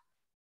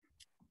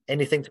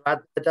 Anything to add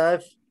there,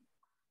 Dave?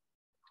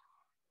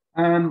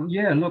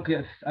 Yeah, look,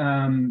 if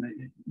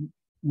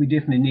we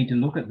definitely need to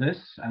look at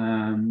this.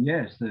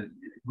 Yeah, it's the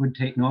good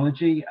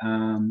technology.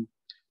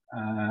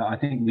 I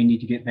think we need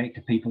to get back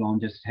to people on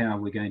just how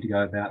we're going to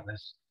go about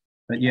this.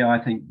 But yeah, I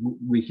think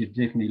we should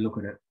definitely look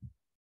at it.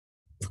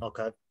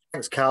 Okay.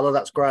 Thanks, Carla.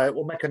 That's great.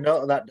 We'll make a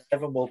note of that,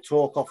 Dave, and we'll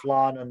talk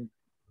offline and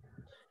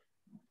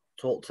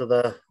talk to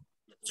the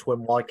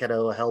Swim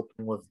Waikato who are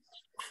helping with.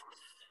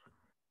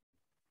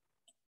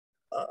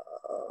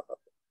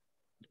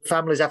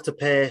 Families have to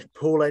pay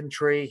pool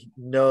entry.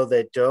 No,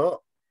 they don't.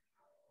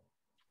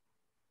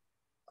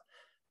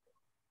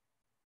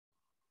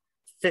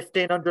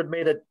 1,500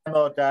 meter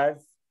demo, Dave.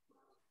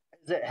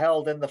 Is it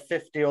held in the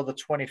 50 or the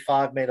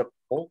 25 meter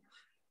pool?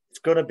 It's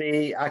going to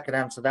be, I can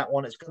answer that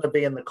one. It's going to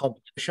be in the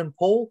competition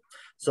pool.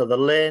 So the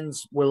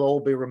lanes will all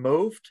be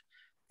removed.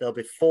 There'll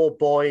be 4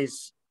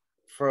 buoys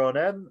thrown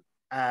in,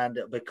 and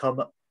it'll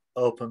become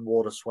open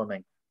water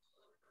swimming.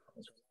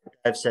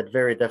 I've said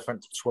very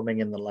different to swimming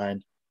in the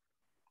lane.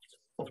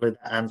 Hopefully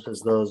that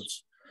answers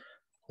those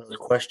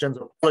questions.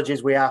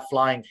 Apologies, we are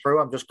flying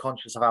through. I'm just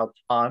conscious of our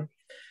time.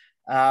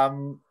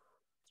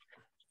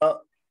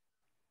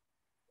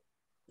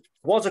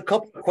 Was a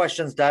couple of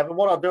questions, Dave, and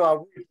what I'll do,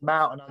 I'll read them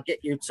out and I'll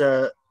get you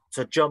to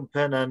jump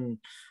in and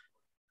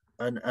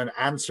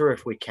answer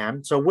if we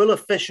can. So, will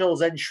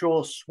officials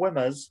ensure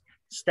swimmers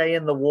stay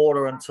in the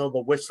water until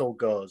the whistle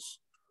goes?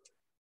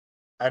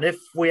 And if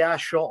we are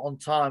short on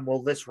time,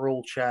 will this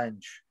rule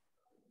change?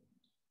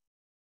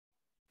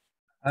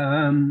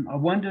 I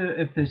wonder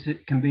if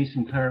it can be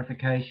some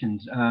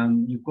clarifications.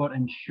 You've got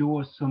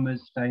ensure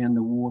swimmers stay in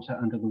the water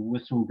until the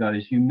whistle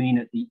goes. You mean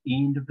at the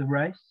end of the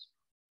race?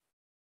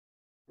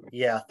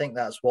 Yeah, I think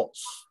that's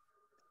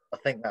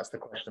the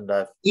question,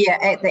 Dave. Yeah,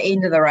 at the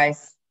end of the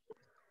race.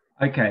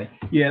 Okay.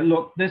 Yeah,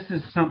 look, this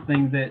is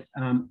something that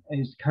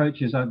as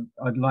coaches,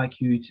 I'd like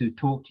you to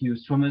talk to your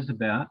swimmers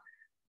about.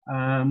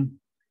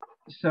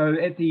 So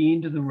at the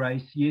end of the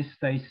race, yes,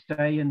 they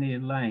stay in their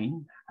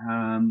lane.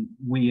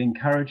 We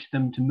encourage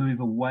them to move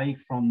away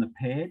from the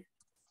pad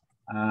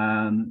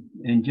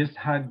and just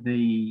hug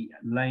the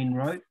lane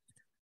rope.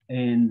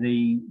 And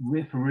the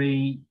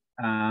referee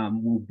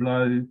will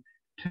blow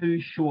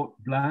 2 short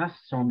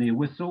blasts on their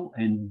whistle,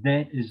 and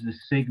that is the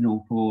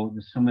signal for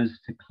the swimmers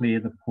to clear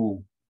the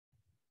pool.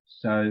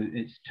 So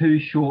it's 2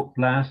 short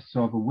blasts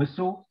of a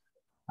whistle,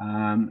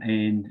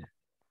 and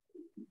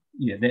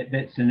yeah,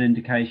 that's an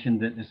indication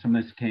that the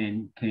swimmers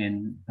can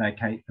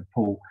vacate the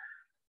pool.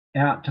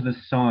 out to the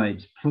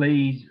sides,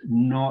 please,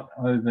 not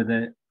over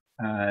the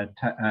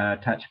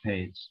touch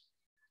pads.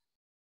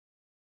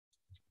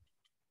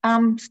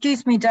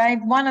 Excuse me, Dave.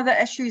 One of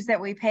the issues that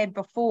we've had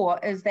before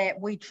is that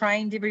we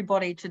trained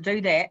everybody to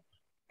do that.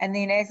 And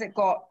then as it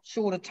got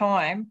shorter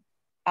time,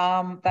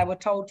 they were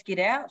told to get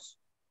out,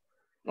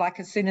 like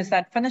as soon as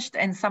they'd finished,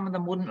 and some of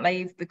them wouldn't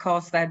leave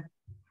because they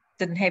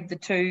didn't have the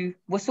 2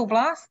 whistle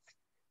blasts.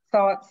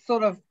 So it's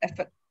sort of, if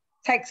it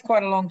takes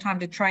quite a long time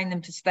to train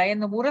them to stay in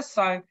the water.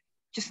 So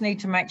just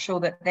need to make sure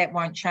that that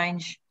won't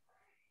change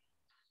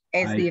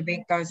as the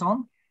event goes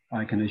on.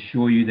 I can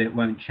assure you that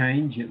won't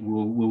change. It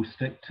will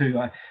stick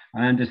to.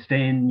 I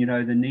understand, you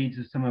know, the needs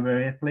of some of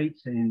our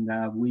athletes, and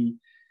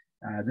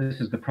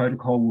this is the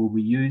protocol we'll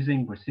be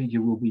using,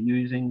 procedure we'll be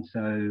using.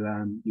 So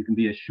you can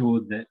be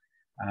assured that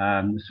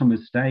the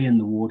swimmers stay in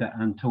the water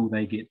until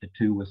they get the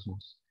 2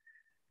 whistles.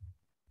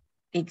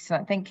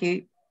 Excellent, thank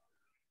you.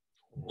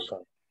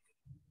 Awesome.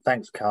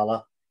 Thanks,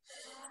 Carla.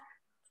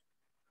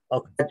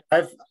 Okay,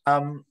 Dave,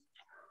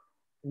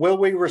 will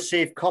we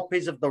receive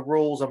copies of the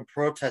rules and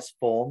protest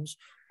forms,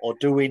 or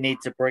do we need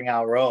to bring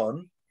our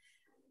own?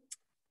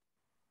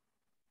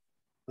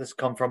 This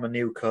come from a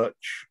new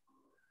coach.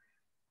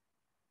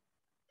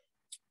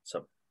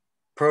 So,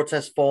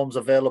 protest forms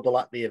available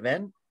at the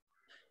event,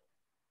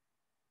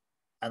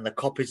 and the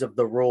copies of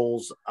the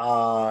rules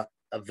are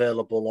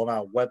available on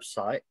our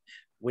website.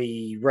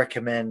 We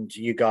recommend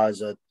you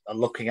guys are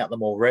looking at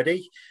them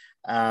already.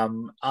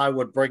 I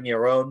would bring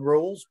your own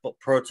rules, but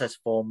protest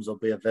forms will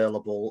be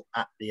available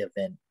at the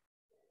event.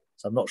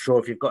 So I'm not sure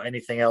if you've got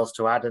anything else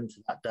to add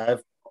into that,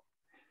 Dave.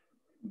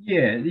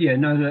 Yeah,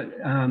 no,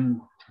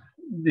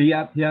 the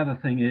other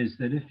thing is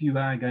that if you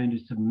are going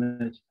to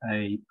submit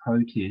a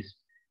protest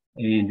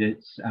and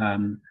it's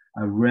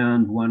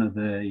around one of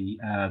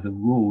the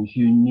rules,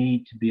 you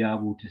need to be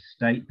able to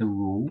state the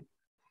rule,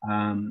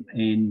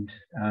 and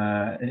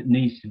it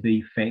needs to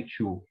be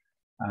factual.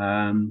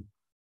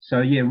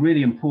 So yeah,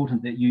 really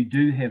important that you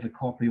do have a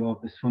copy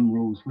of the swim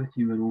rules with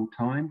you at all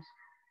times.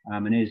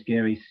 And as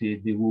Gary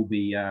said, there will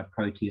be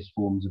protest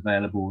forms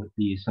available at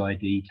the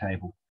SID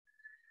table.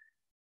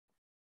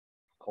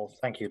 Cool,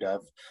 thank you,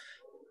 Dave.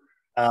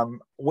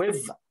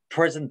 With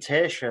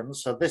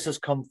presentations, so this has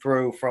come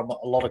through from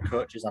a lot of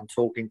coaches I'm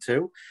talking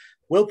to.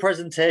 Will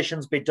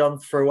presentations be done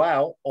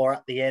throughout or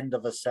at the end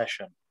of a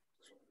session?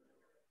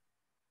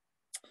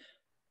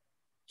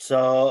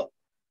 So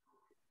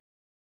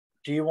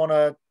do you want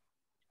to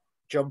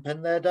jump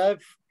in there,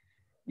 Dave?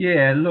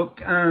 Yeah,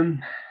 look,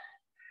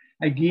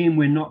 again,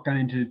 we're not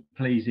going to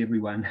please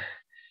everyone.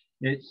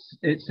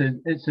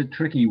 It's a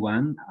tricky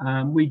one.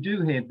 We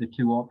do have the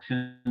 2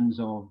 options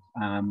of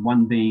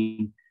one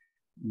being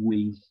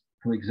we,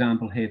 for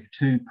example, have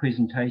 2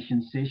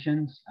 presentation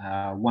sessions,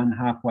 one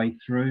halfway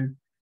through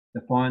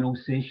the final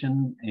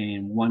session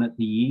and one at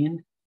the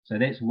end. So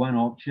that's one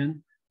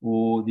option.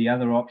 Or the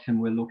other option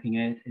we're looking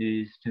at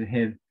is to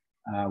have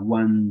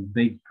one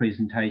big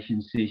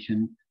presentation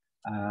session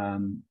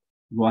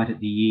right at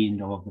the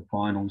end of the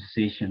final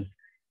session.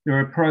 There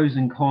are pros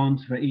and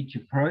cons for each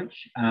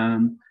approach.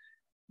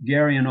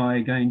 Gary and I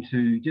are going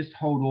to just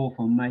hold off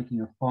on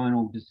making a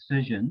final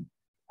decision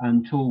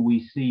until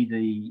we see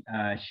the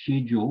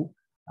schedule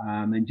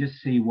and just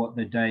see what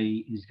the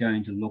day is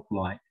going to look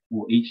like,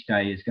 or each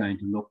day is going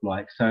to look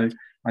like. So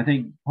I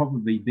think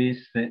probably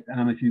best that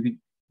if you could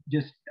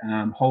just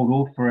hold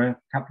off for a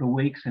couple of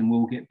weeks, and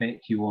we'll get back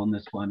to you on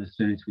this one as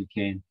soon as we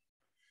can.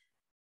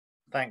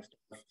 Thanks.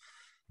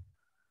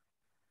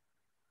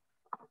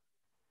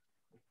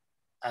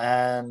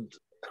 And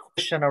a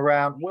question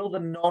around, will the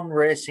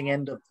non-racing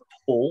end of the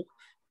pool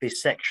be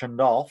sectioned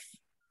off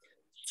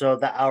so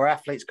that our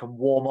athletes can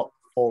warm up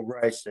for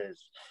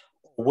races?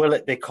 Or will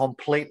it be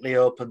completely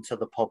open to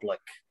the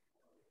public?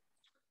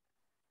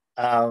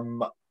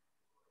 You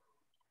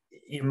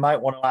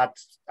might want to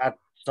add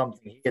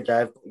something here,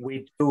 Dave.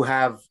 We do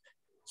have,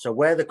 so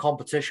where the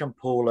competition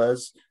pool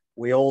is,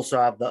 we also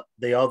have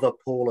the other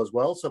pool as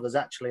well. So there's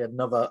actually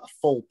another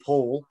full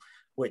pool,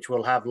 which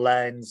will have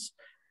lanes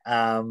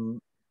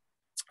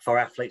for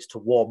athletes to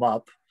warm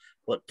up.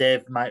 But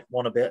Dave might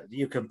want to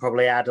you can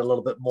probably add a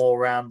little bit more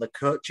around the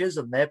coaches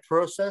and their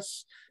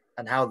process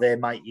and how they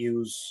might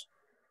use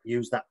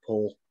that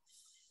pool.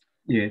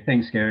 Yeah,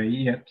 thanks, Gary.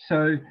 Yeah,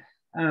 so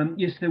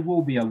yes, there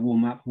will be a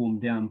warm-up,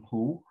 warm-down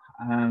pool.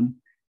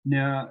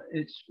 Now,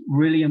 it's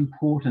really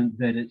important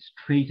that it's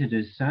treated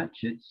as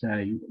such. It's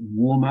a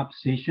warm-up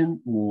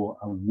session or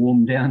a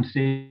warm-down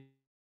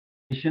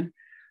session.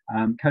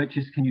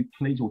 Coaches, can you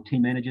please, or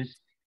team managers,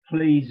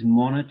 please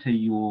monitor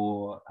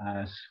your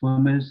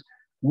swimmers.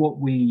 What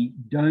we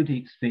don't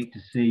expect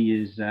to see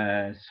is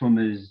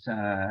swimmers,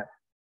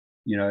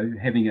 you know,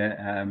 having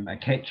a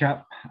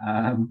catch-up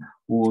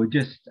or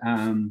just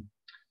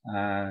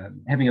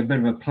having a bit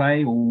of a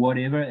play or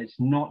whatever. It's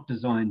not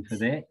designed for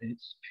that.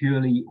 It's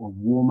purely a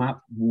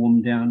warm-up,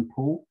 warm-down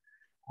pool.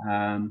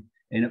 And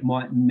it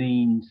might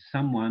mean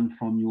someone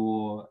from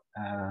your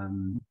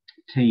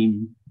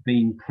team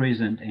being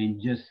present and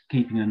just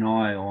keeping an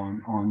eye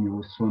on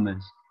your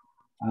swimmers.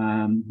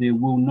 There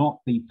will not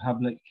be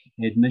public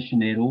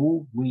admission at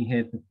all. We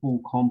have the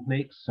full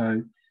complex,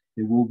 so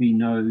there will be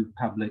no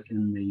public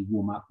in the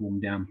warm-up,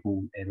 warm-down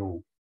pool at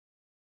all.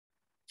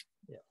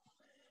 Yeah.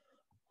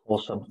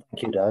 Awesome.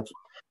 Thank you, Dave.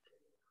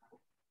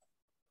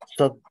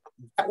 So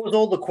that was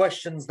all the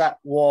questions that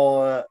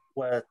were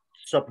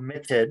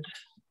submitted.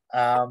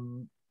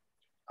 I'm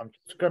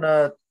just going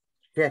to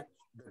check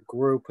the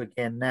group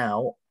again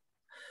now.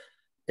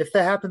 If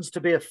there happens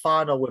to be a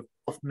final with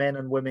both men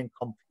and women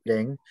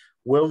competing,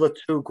 will the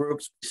two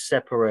groups be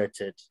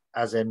separated,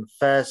 as in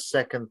first,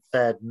 second,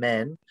 third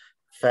men,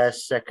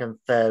 first, second,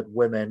 third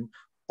women,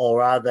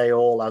 or are they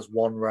all as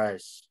one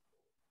race?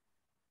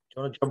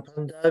 Do you want to jump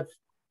in, Dave?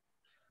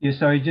 Yeah,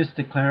 sorry, just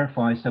to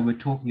clarify, so we're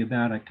talking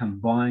about a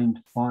combined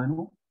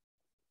final?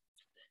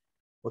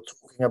 We're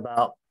talking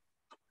about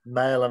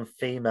male and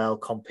female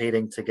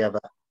competing together.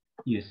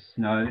 Yes,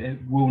 no, it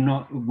will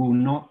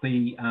not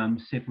be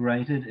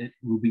separated. It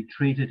will be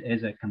treated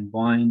as a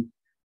combined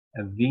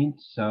event,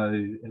 so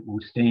it will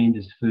stand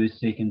as first,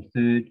 second,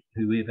 third,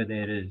 whoever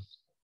that is.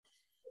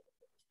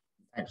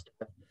 Thanks,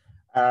 Dave.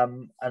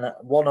 And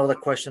one other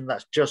question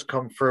that's just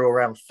come through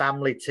around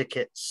family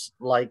tickets,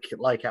 like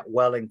at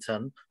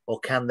Wellington, or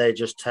can they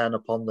just turn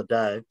up on the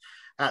day?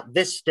 At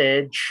this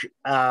stage,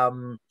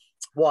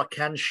 what I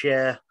can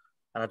share,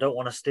 and I don't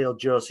want to steal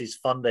Josie's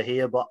thunder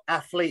here, but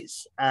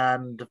athletes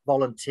and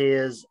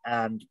volunteers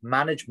and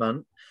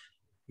management,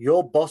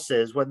 your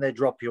bosses, when they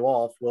drop you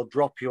off, will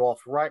drop you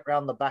off right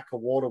around the back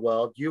of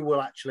Waterworld. You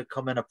will actually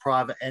come in a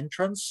private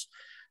entrance.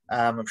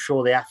 I'm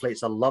sure the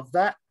athletes will love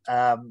that.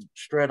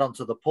 Straight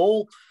onto the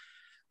pool.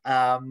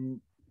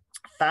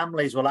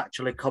 Families will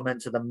actually come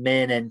into the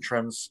main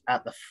entrance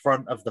at the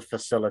front of the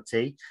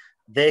facility.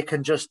 They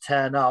can just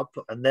turn up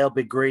and they'll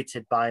be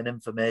greeted by an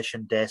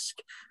information desk,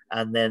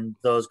 and then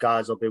those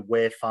guys will be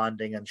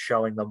wayfinding and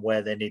showing them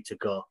where they need to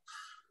go.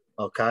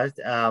 Okay,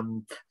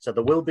 so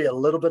there will be a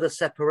little bit of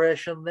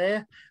separation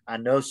there. I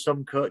know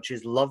some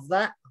coaches love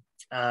that,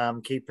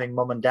 keeping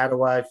mum and dad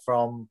away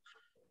from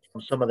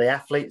some of the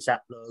athletes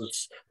at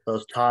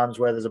those times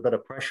where there's a bit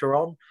of pressure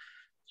on.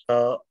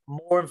 So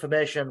more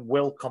information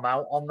will come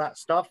out on that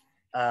stuff.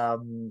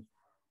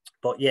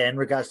 But yeah, in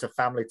regards to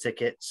family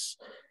tickets,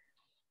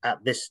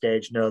 at this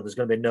stage, no, there's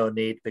going to be no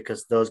need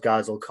because those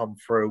guys will come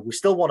through. We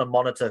still want to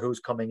monitor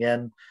who's coming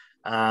in.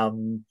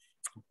 No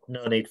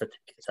need for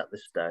tickets at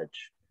this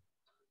stage.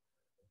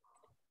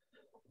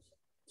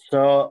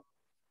 So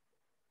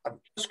I'm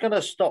just going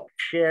to stop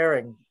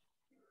sharing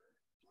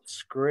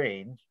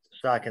screen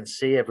so I can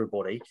see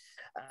everybody.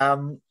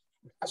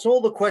 That's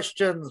all the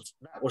questions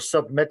that were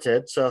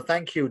submitted. So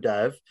thank you,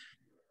 Dave.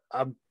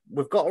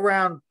 We've got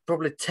around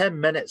probably 10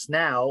 minutes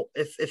now.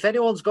 If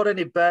anyone's got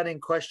any burning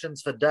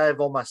questions for Dave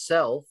or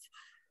myself,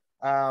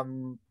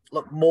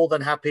 look, more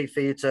than happy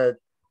for you to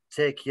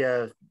take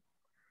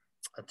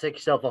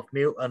yourself off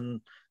mute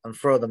and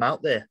throw them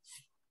out there.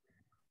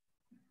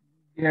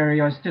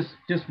 Gary, I was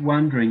just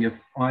wondering if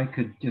I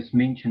could just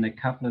mention a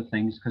couple of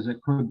things because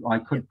I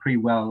could pretty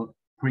well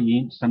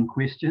preempt some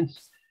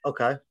questions.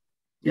 Okay.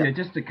 Yeah,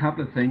 just a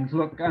couple of things.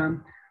 Look,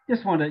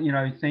 just want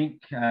to,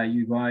 thank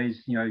you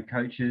guys,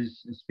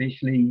 coaches,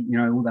 especially,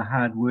 all the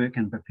hard work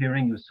and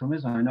preparing your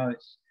swimmers. I know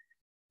it's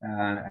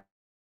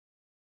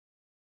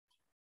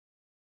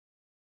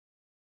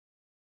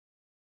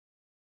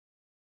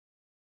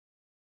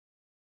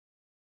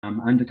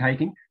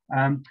undertaking.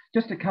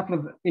 Just a couple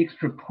of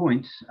extra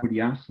points. I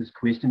already asked this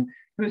question.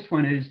 First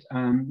one is,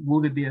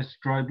 will there be a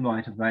strobe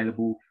light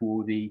available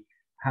for the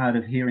hard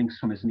of hearing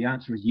swimmers? And the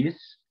answer is yes.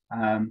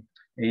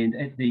 And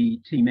at the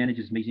team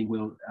managers meeting,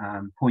 we'll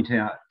point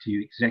out to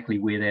you exactly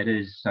where that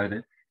is so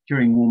that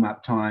during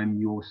warm-up time,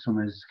 your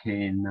swimmers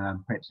can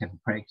perhaps have a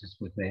practice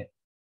with that.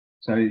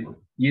 So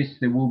yes,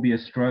 there will be a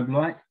strobe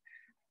light.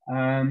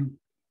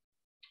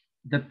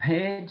 The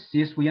pads,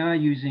 yes, we are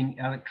using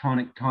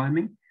electronic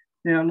timing.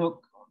 Now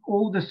look,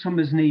 all the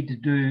swimmers need to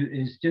do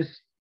is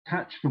just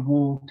touch the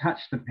wall, touch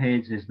the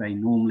pads as they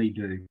normally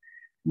do.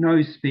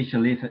 No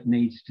special effort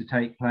needs to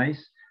take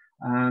place.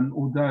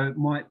 Although it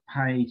might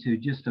pay to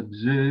just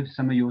observe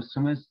some of your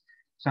swimmers.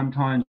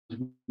 Sometimes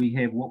we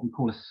have what we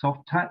call a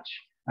soft touch,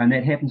 and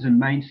that happens in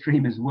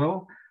mainstream as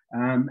well.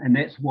 And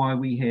that's why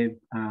we have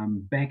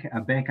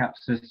a backup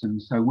system.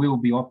 So we'll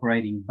be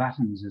operating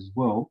buttons as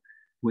well,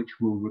 which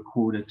will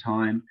record a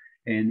time,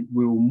 and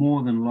we'll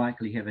more than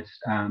likely have a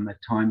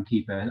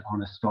timekeeper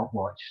on a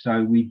stopwatch.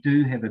 So we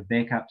do have a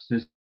backup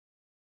system.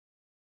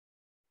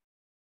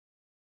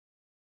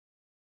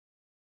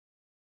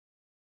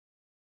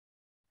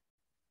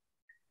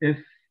 If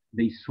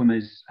these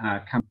swimmers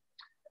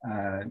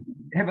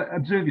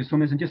observe your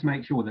swimmers and just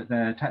make sure that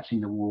they're touching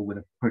the wall with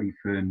a pretty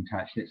firm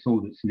touch. That's all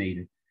that's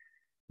needed.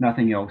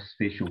 Nothing else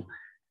special.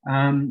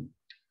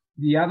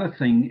 The other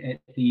thing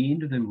at the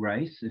end of the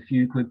race, if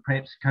you could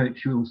perhaps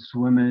coach your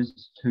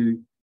swimmers to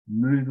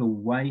move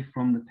away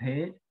from the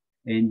pad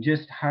and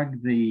just hug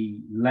the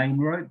lane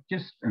rope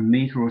just a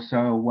metre or so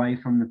away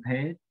from the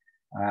pad.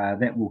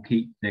 That will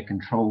keep the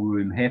control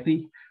room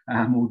happy,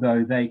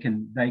 although they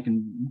can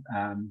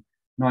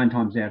 9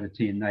 times out of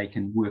 10, they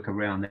can work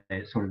around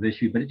that sort of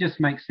issue, but it just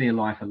makes their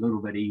life a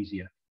little bit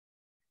easier.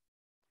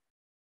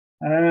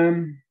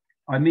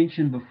 I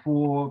mentioned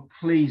before,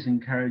 please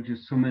encourage your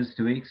swimmers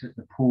to exit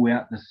the pool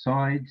out the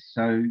sides,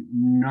 so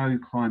no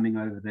climbing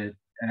over the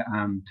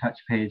touch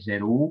pads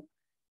at all.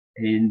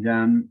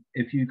 And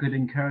if you could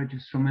encourage your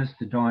swimmers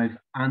to dive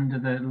under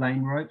the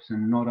lane ropes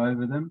and not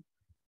over them.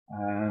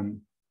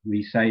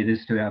 We say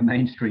this to our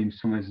mainstream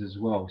swimmers as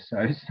well, so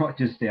it's not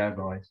just our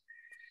guys.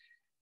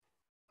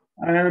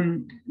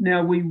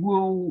 Now we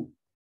will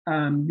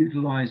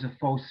utilize a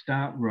false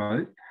start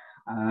rope,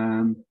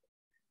 and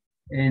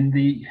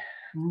the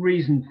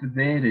reason for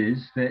that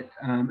is that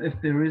if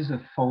there is a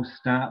false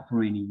start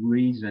for any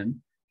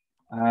reason,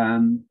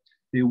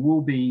 there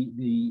will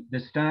be the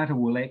starter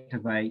will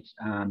activate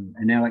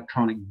an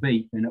electronic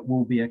beep, and it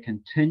will be a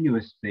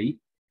continuous beep.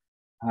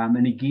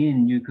 And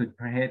again, you could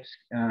perhaps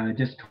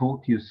just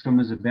talk to your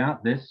swimmers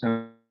about this.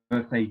 So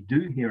if they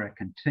do hear a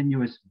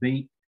continuous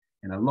beep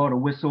and a lot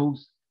of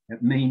whistles,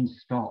 it means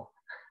stop.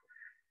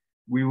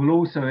 We will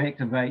also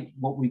activate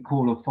what we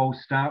call a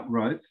false start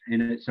rope,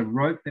 and it's a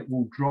rope that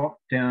will drop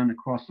down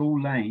across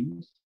all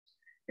lanes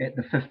at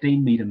the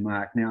 15-meter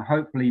mark. Now,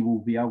 hopefully we'll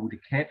be able to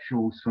capture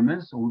all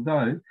swimmers,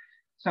 although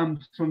some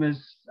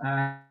swimmers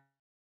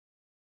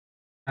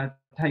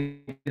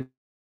take it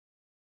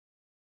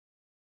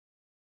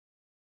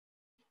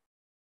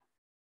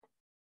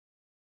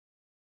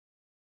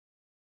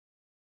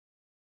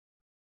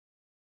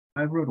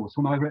over it or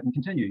swim over it and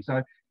continue.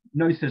 So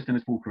no system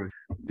is foolproof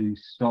to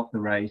stop the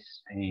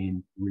race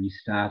and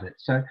restart it.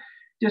 So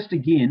just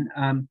again,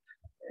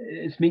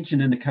 it's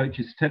mentioned in the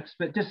coach's tips,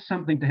 but just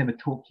something to have a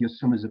talk to your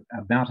swimmers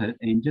about it,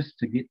 and just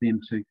to get them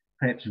to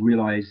perhaps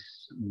realize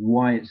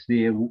why it's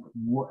there,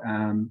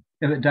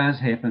 if it does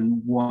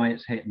happen, why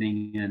it's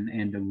happening,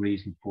 and the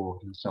reason for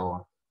it, and so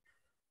on.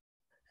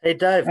 Hey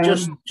Dave,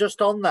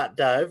 just on that,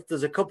 Dave,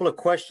 there's a couple of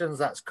questions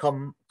that's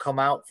come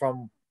out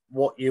from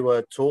what you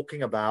were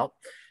talking about.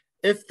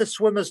 If the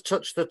swimmers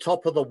touch the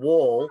top of the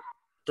wall,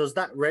 does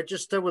that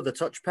register with the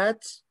touch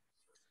pads?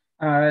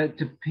 It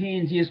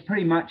depends. Yes,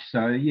 pretty much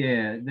so.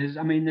 Yeah,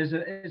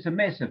 it's a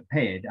massive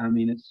pad. I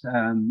mean, it's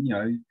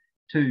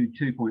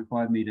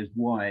 2.5 meters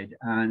wide,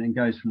 and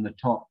goes from the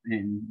top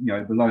and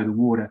below the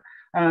water.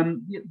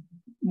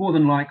 More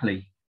than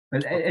likely.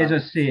 But okay, as I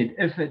said,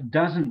 if it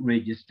doesn't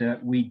register,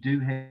 we do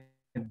have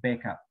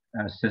backup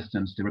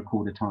systems to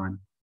record the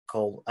time.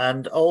 Cool.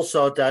 And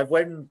also, Dave,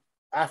 when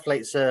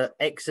athletes are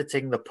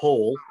exiting the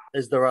pool,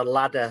 is there a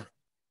ladder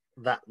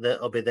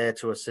that'll be there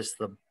to assist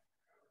them?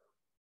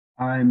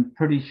 I'm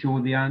pretty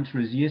sure the answer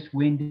is yes.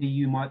 Wendy,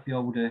 you might be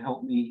able to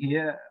help me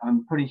here.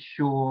 I'm pretty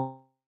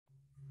sure.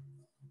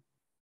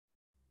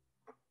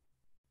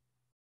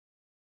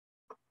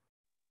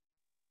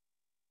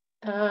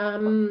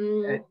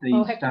 I'll have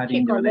to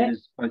check on that.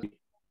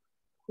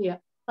 Yeah,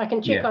 I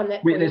can check on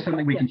that. There's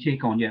something we can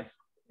check on, yeah.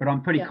 But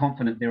I'm pretty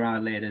confident there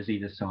are ladders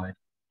either side.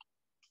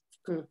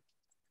 Okay.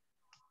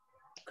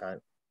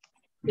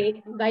 Yeah,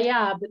 they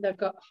are, but they've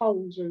got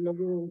holes in the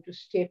wall to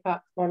step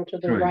up onto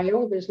the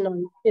rail. There's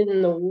no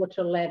in the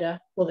water ladder.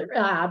 Well, there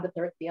are, but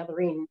they're at the other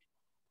end.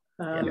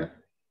 Okay.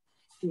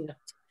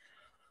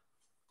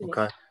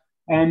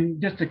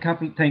 Just a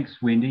couple. Thanks,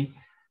 Wendy.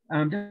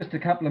 Just a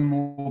couple of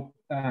more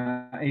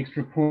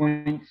extra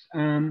points.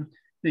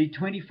 The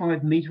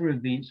 25-meter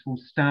events will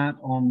start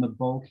on the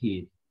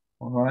bulkhead.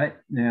 All right.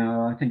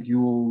 Now, I think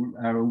you all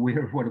are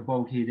aware of what a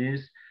bulkhead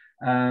is.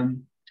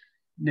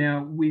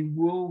 Now, we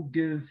will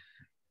give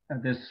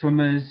the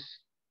swimmers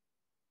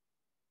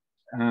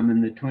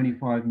in the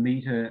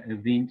 25-meter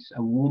events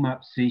a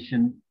warm-up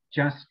session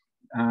just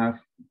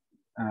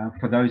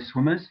for those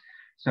swimmers,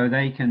 so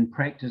they can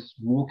practice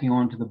walking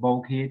onto the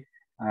bulkhead.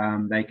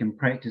 They can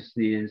practice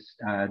their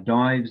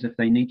dives if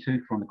they need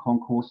to from the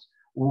concourse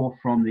or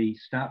from the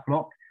start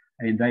block,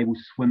 and they will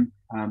swim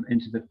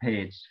into the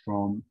pads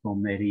from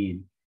that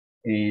end.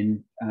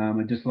 And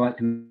I'd just like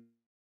to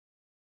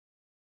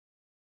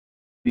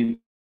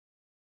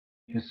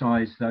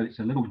emphasize, though, it's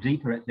a little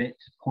deeper at that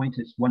point.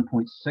 It's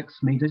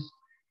 1.6 meters.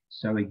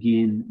 So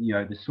again,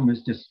 the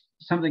swimmers, just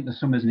something the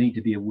swimmers need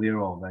to be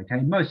aware of.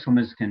 Okay, most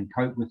swimmers can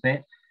cope with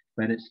that,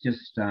 but it's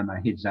just a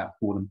heads up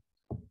for them.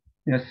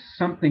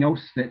 Something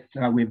else that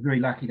we're very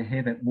lucky to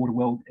have at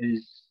Waterworld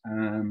is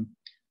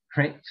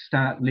track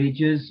start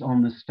ledges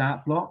on the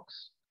start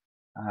blocks.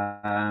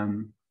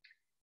 And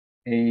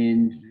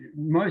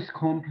most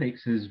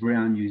complexes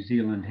around New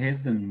Zealand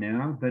have them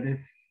now, but if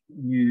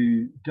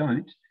you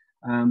don't,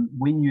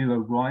 when you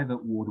arrive at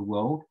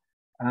Waterworld,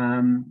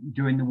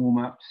 during the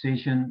warm-up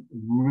session,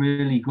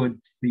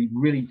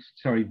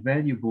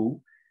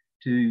 valuable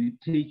to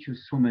teach your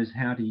swimmers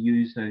how to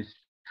use those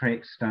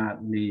track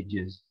start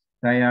ledges.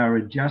 They are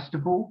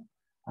adjustable,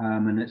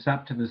 and it's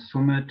up to the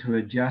swimmer to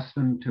adjust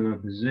them to a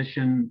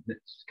position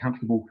that's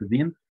comfortable for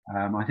them.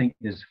 I think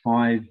there's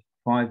five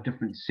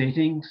different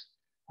settings.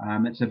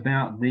 It's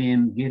about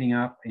them getting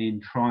up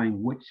and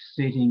trying which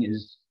setting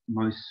is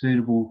most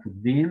suitable for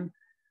them,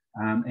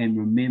 and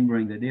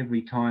remembering that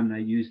every time they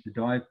use the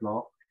dive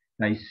block,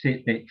 they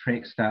set that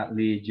track start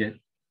ledge at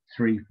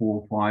 3,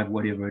 4, 5,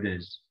 whatever it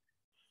is.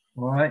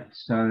 All right,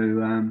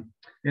 so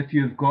if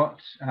you've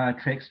got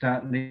track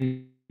start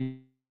ledge,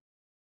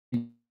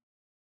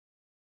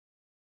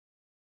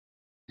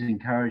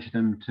 encourage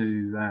them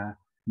to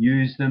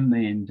use them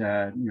and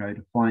you know,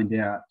 to find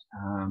out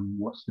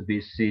what's the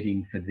best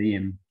setting for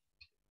them.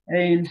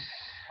 And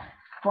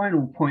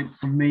final point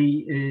for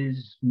me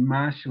is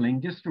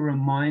marshalling. Just a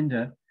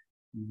reminder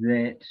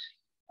that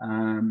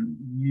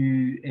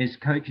you, as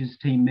coaches,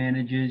 team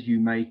managers, you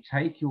may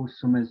take your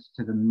swimmers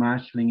to the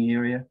marshalling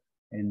area,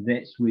 and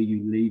that's where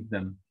you leave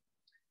them.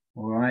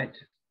 All right,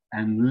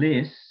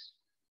 unless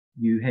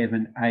you have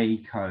an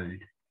A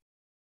code.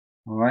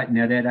 All right,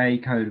 now that A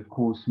code, of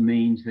course,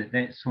 means that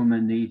that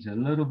swimmer needs a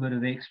little bit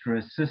of extra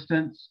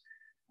assistance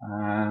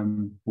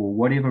for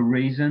whatever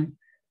reason.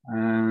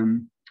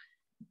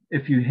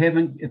 If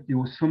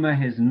your swimmer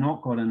has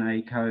not got an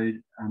A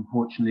code,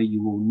 unfortunately,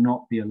 you will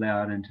not be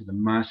allowed into the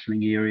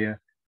marshalling area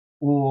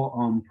or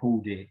on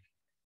pool deck.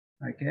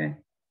 Okay.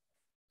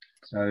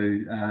 So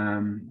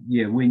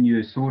yeah, when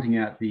you're sorting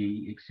out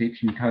the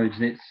exception codes,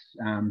 that's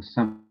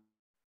something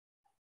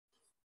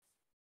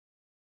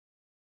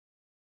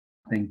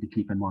to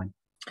keep in mind.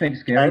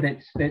 Thanks, Gary.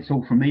 That's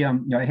all from me.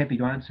 I'm happy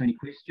to answer any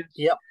questions.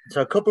 Yep.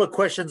 So a couple of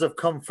questions have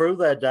come through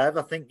there, Dave.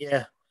 I think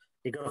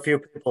you got a few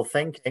people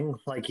thinking,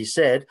 like you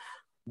said.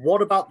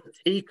 What about the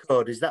T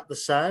code? Is that the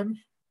same?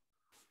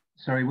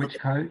 Sorry, which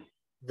code?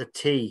 The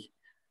T.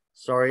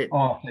 Sorry.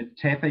 Oh, the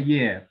TAPA.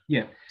 Yeah,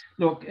 yeah.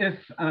 Look, if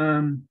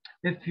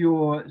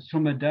your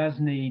swimmer does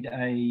need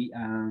a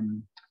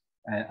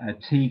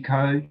T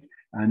code,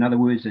 in other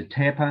words, a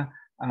TAPA,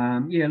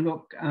 yeah,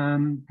 look,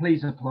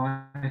 please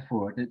apply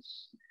for it.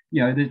 It's,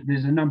 you know,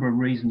 there's a number of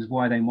reasons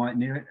why they might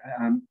need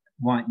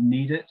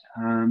it.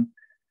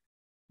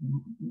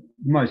 The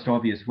most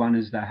obvious one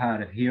is the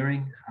hard of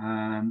hearing.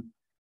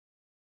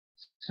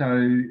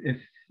 So if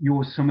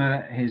your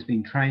swimmer has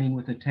been training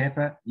with a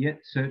TAPA, yeah,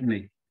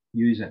 certainly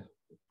use it.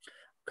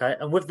 Okay,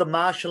 and with the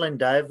marshalling,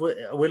 Dave,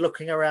 we're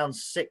looking around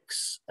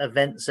 6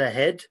 events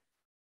ahead.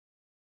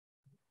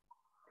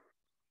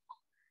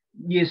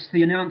 Yes,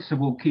 the announcer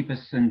will keep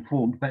us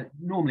informed, but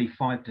normally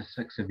 5 to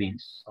 6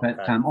 events. Okay.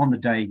 But on the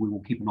day, we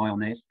will keep an eye on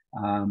that,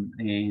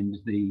 and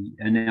the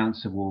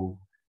announcer will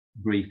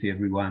brief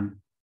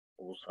everyone.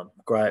 Awesome,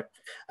 great.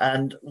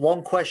 And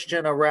one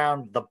question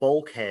around the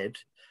bulkhead.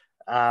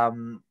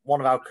 One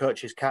of our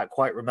coaches can't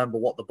quite remember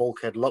what the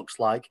bulkhead looks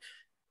like.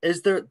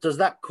 Does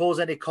that cause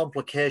any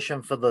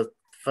complication for the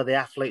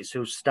athletes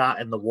who start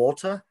in the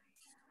water?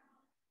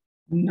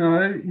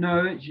 No,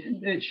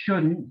 it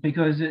shouldn't,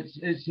 because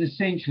it's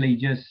essentially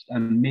just a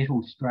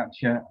metal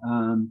structure,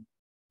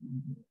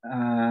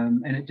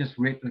 and it just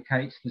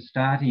replicates the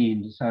start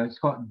end. So it's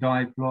got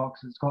dive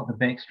blocks, it's got the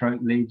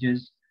backstroke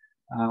ledges,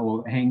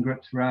 or hand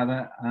grips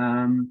rather.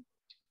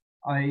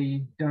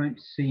 I don't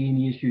see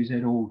any issues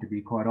at all, to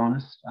be quite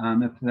honest.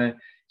 If the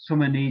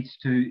swimmer needs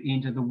to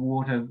enter the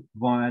water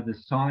via the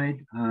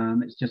side,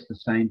 it's just the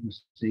same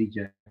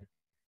procedure.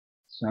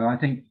 So I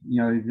think,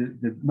 you know,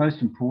 the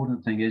most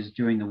important thing is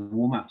during the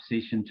warm-up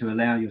session to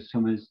allow your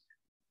swimmers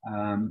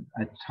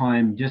a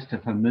time just to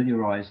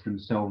familiarise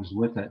themselves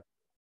with it,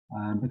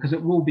 because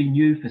it will be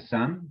new for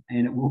some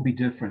and it will be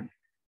different,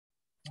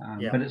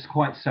 but it's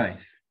quite safe.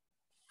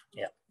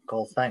 Yeah,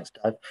 cool. Thanks,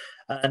 Dave.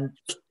 And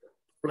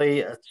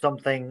probably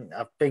something,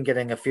 I've been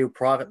getting a few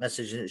private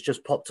messages, it's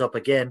just popped up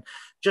again,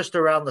 just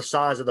around the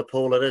size of the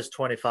pool. It is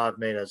 25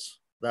 metres.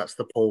 That's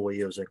the pool we're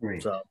using.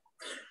 Great. So,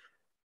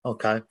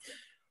 okay.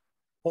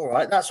 All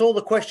right, that's all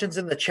the questions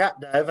in the chat,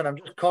 Dave, and I'm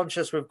just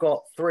conscious we've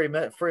got 3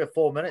 or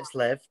 4 minutes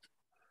left.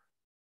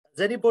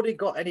 Has anybody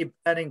got any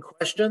burning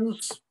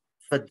questions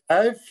for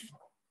Dave?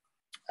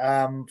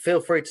 Feel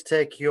free to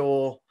take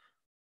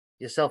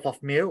yourself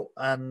off mute,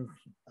 and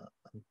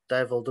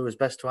Dave will do his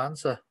best to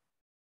answer.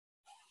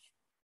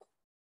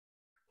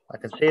 I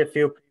can see a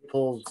few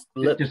people's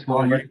lips. Just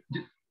while you're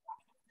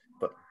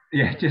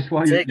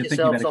thinking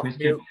about a question,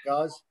 mute,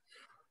 guys.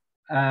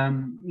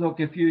 Look,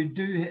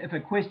 if a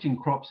question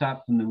crops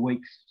up in the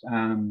weeks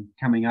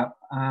coming up,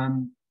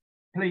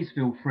 please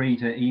feel free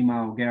to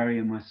email Gary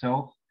and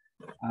myself,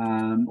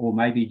 or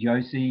maybe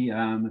Josie,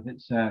 if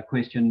it's a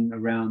question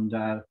around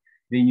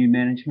venue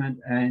management.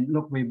 And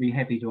look, we'd be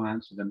happy to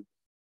answer them.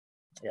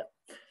 Yeah,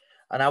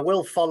 and I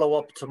will follow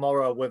up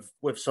tomorrow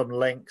with some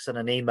links and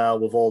an email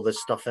with all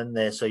this stuff in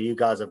there, so you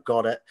guys have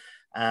got it,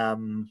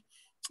 and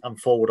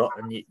forward up,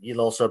 and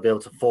you'll also be able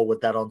to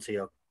forward that onto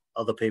your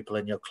other people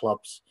in your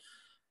clubs.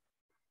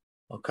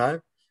 Okay.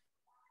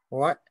 All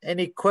right.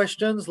 Any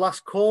questions?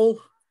 Last call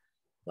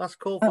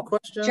for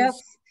questions.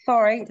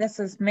 Sorry, this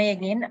is me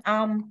again.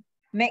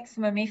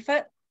 Maximum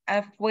effort.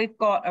 If you've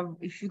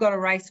got a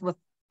race with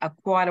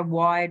quite a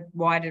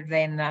wider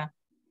than the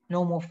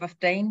normal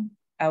 15,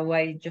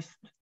 away just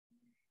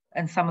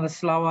in some of the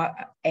slower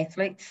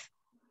athletes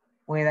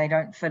where they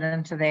don't fit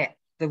into that.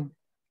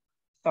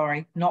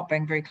 Sorry, not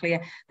being very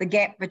clear. The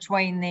gap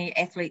between the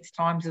athletes'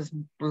 times is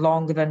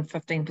longer than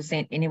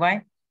 15%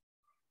 anyway.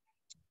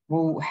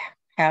 Well,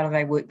 how do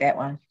they work that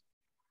one?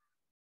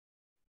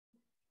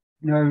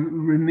 No,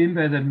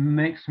 remember the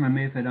maximum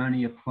effort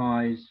only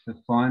applies for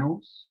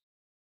finals.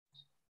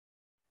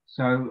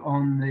 So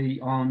on the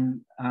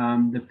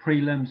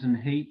prelims and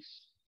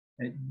heats,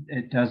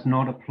 it does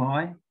not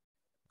apply.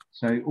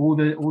 So all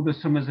the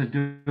swimmers are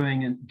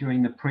doing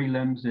during the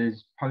prelims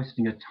is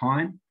posting a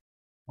time.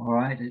 All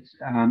right, it's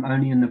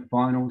only in the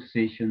final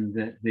session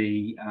that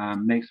the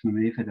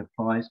maximum effort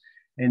applies,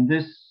 and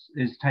this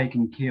is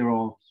taken care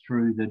of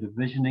through the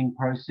divisioning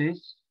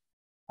process,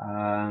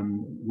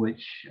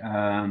 which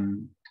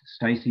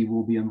Stacey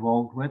will be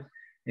involved with,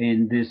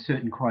 and there's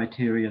certain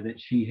criteria that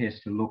she has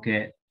to look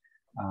at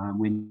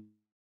when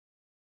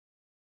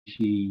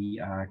she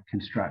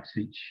constructs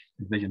each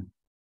division.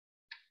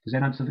 Does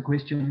that answer the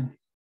question?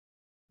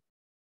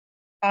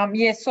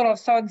 Yes, sort of.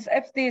 So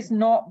if there's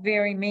not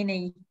very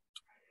many,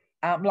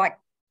 like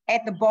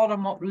at the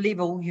bottom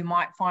level, you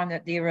might find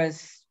that there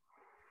is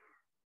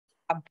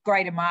a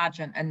greater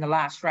margin in the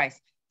last race.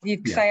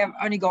 If you say I've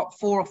only got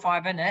 4 or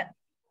 5 in it,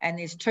 and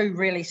there's 2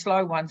 really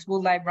slow ones,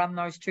 will they run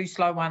those 2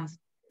 slow ones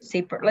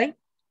separately?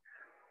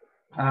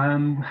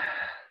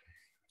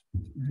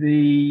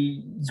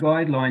 The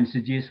guidelines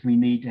suggest we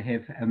need to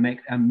have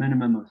a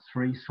minimum of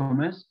 3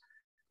 swimmers.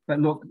 But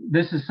look,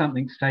 this is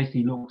something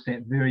Stacey looks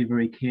at very,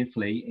 very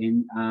carefully.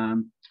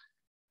 And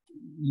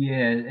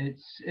yeah,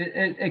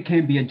 it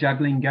can be a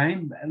juggling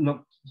game.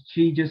 Look,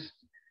 she just,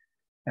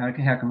 how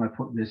can I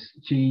put this?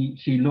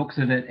 She looks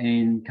at it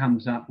and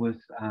comes up with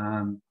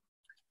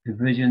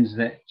divisions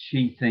that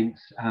she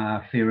thinks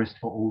are fairest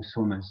for all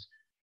swimmers.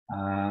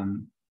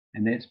 And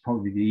that's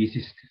probably the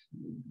easiest,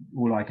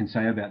 all I can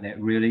say about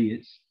that really.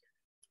 It's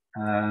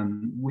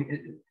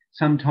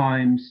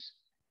sometimes,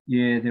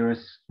 yeah, there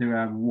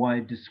are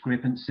wide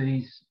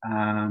discrepancies.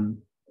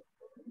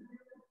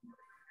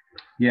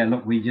 Yeah,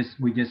 look, we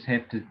just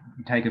have to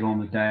take it on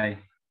the day.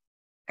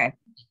 Okay,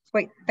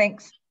 sweet,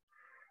 thanks.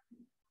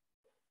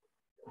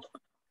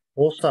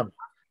 Awesome.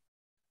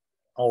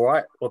 All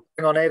right,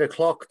 we're on 8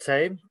 o'clock,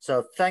 team.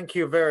 So thank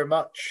you very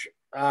much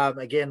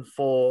again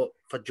for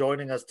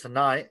joining us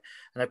tonight,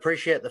 and I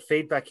appreciate the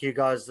feedback, you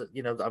guys. That,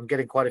 you know, I'm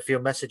getting quite a few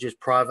messages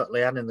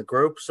privately and in the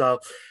group. So,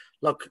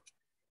 look,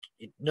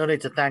 no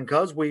need to thank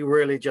us. We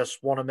really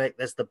just want to make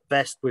this the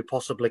best we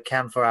possibly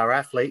can for our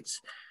athletes,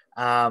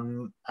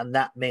 and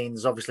that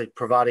means obviously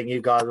providing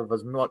you guys with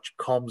as much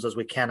comms as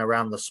we can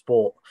around the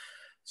sport.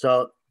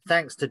 So,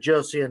 thanks to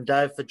Josie and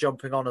Dave for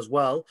jumping on as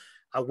well.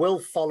 I will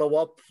follow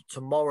up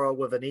tomorrow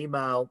with an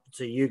email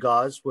to you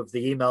guys with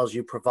the emails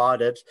you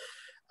provided.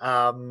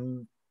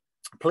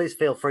 Please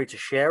feel free to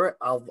share it.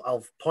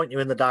 I'll point you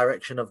in the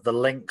direction of the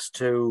links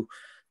to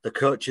the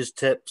coaches'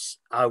 tips.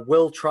 I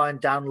will try and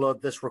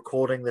download this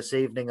recording this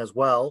evening as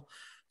well,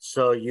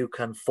 so you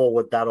can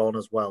forward that on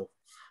as well.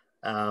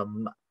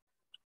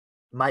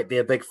 Might be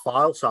a big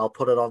file, so I'll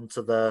put it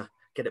onto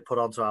get it put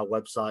onto our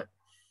website.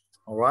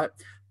 All right.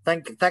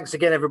 Thanks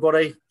again,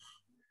 everybody.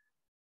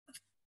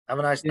 Have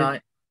a nice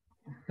night.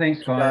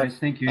 Thanks, guys.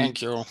 Thank you.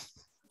 Thank you.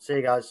 See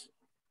you guys.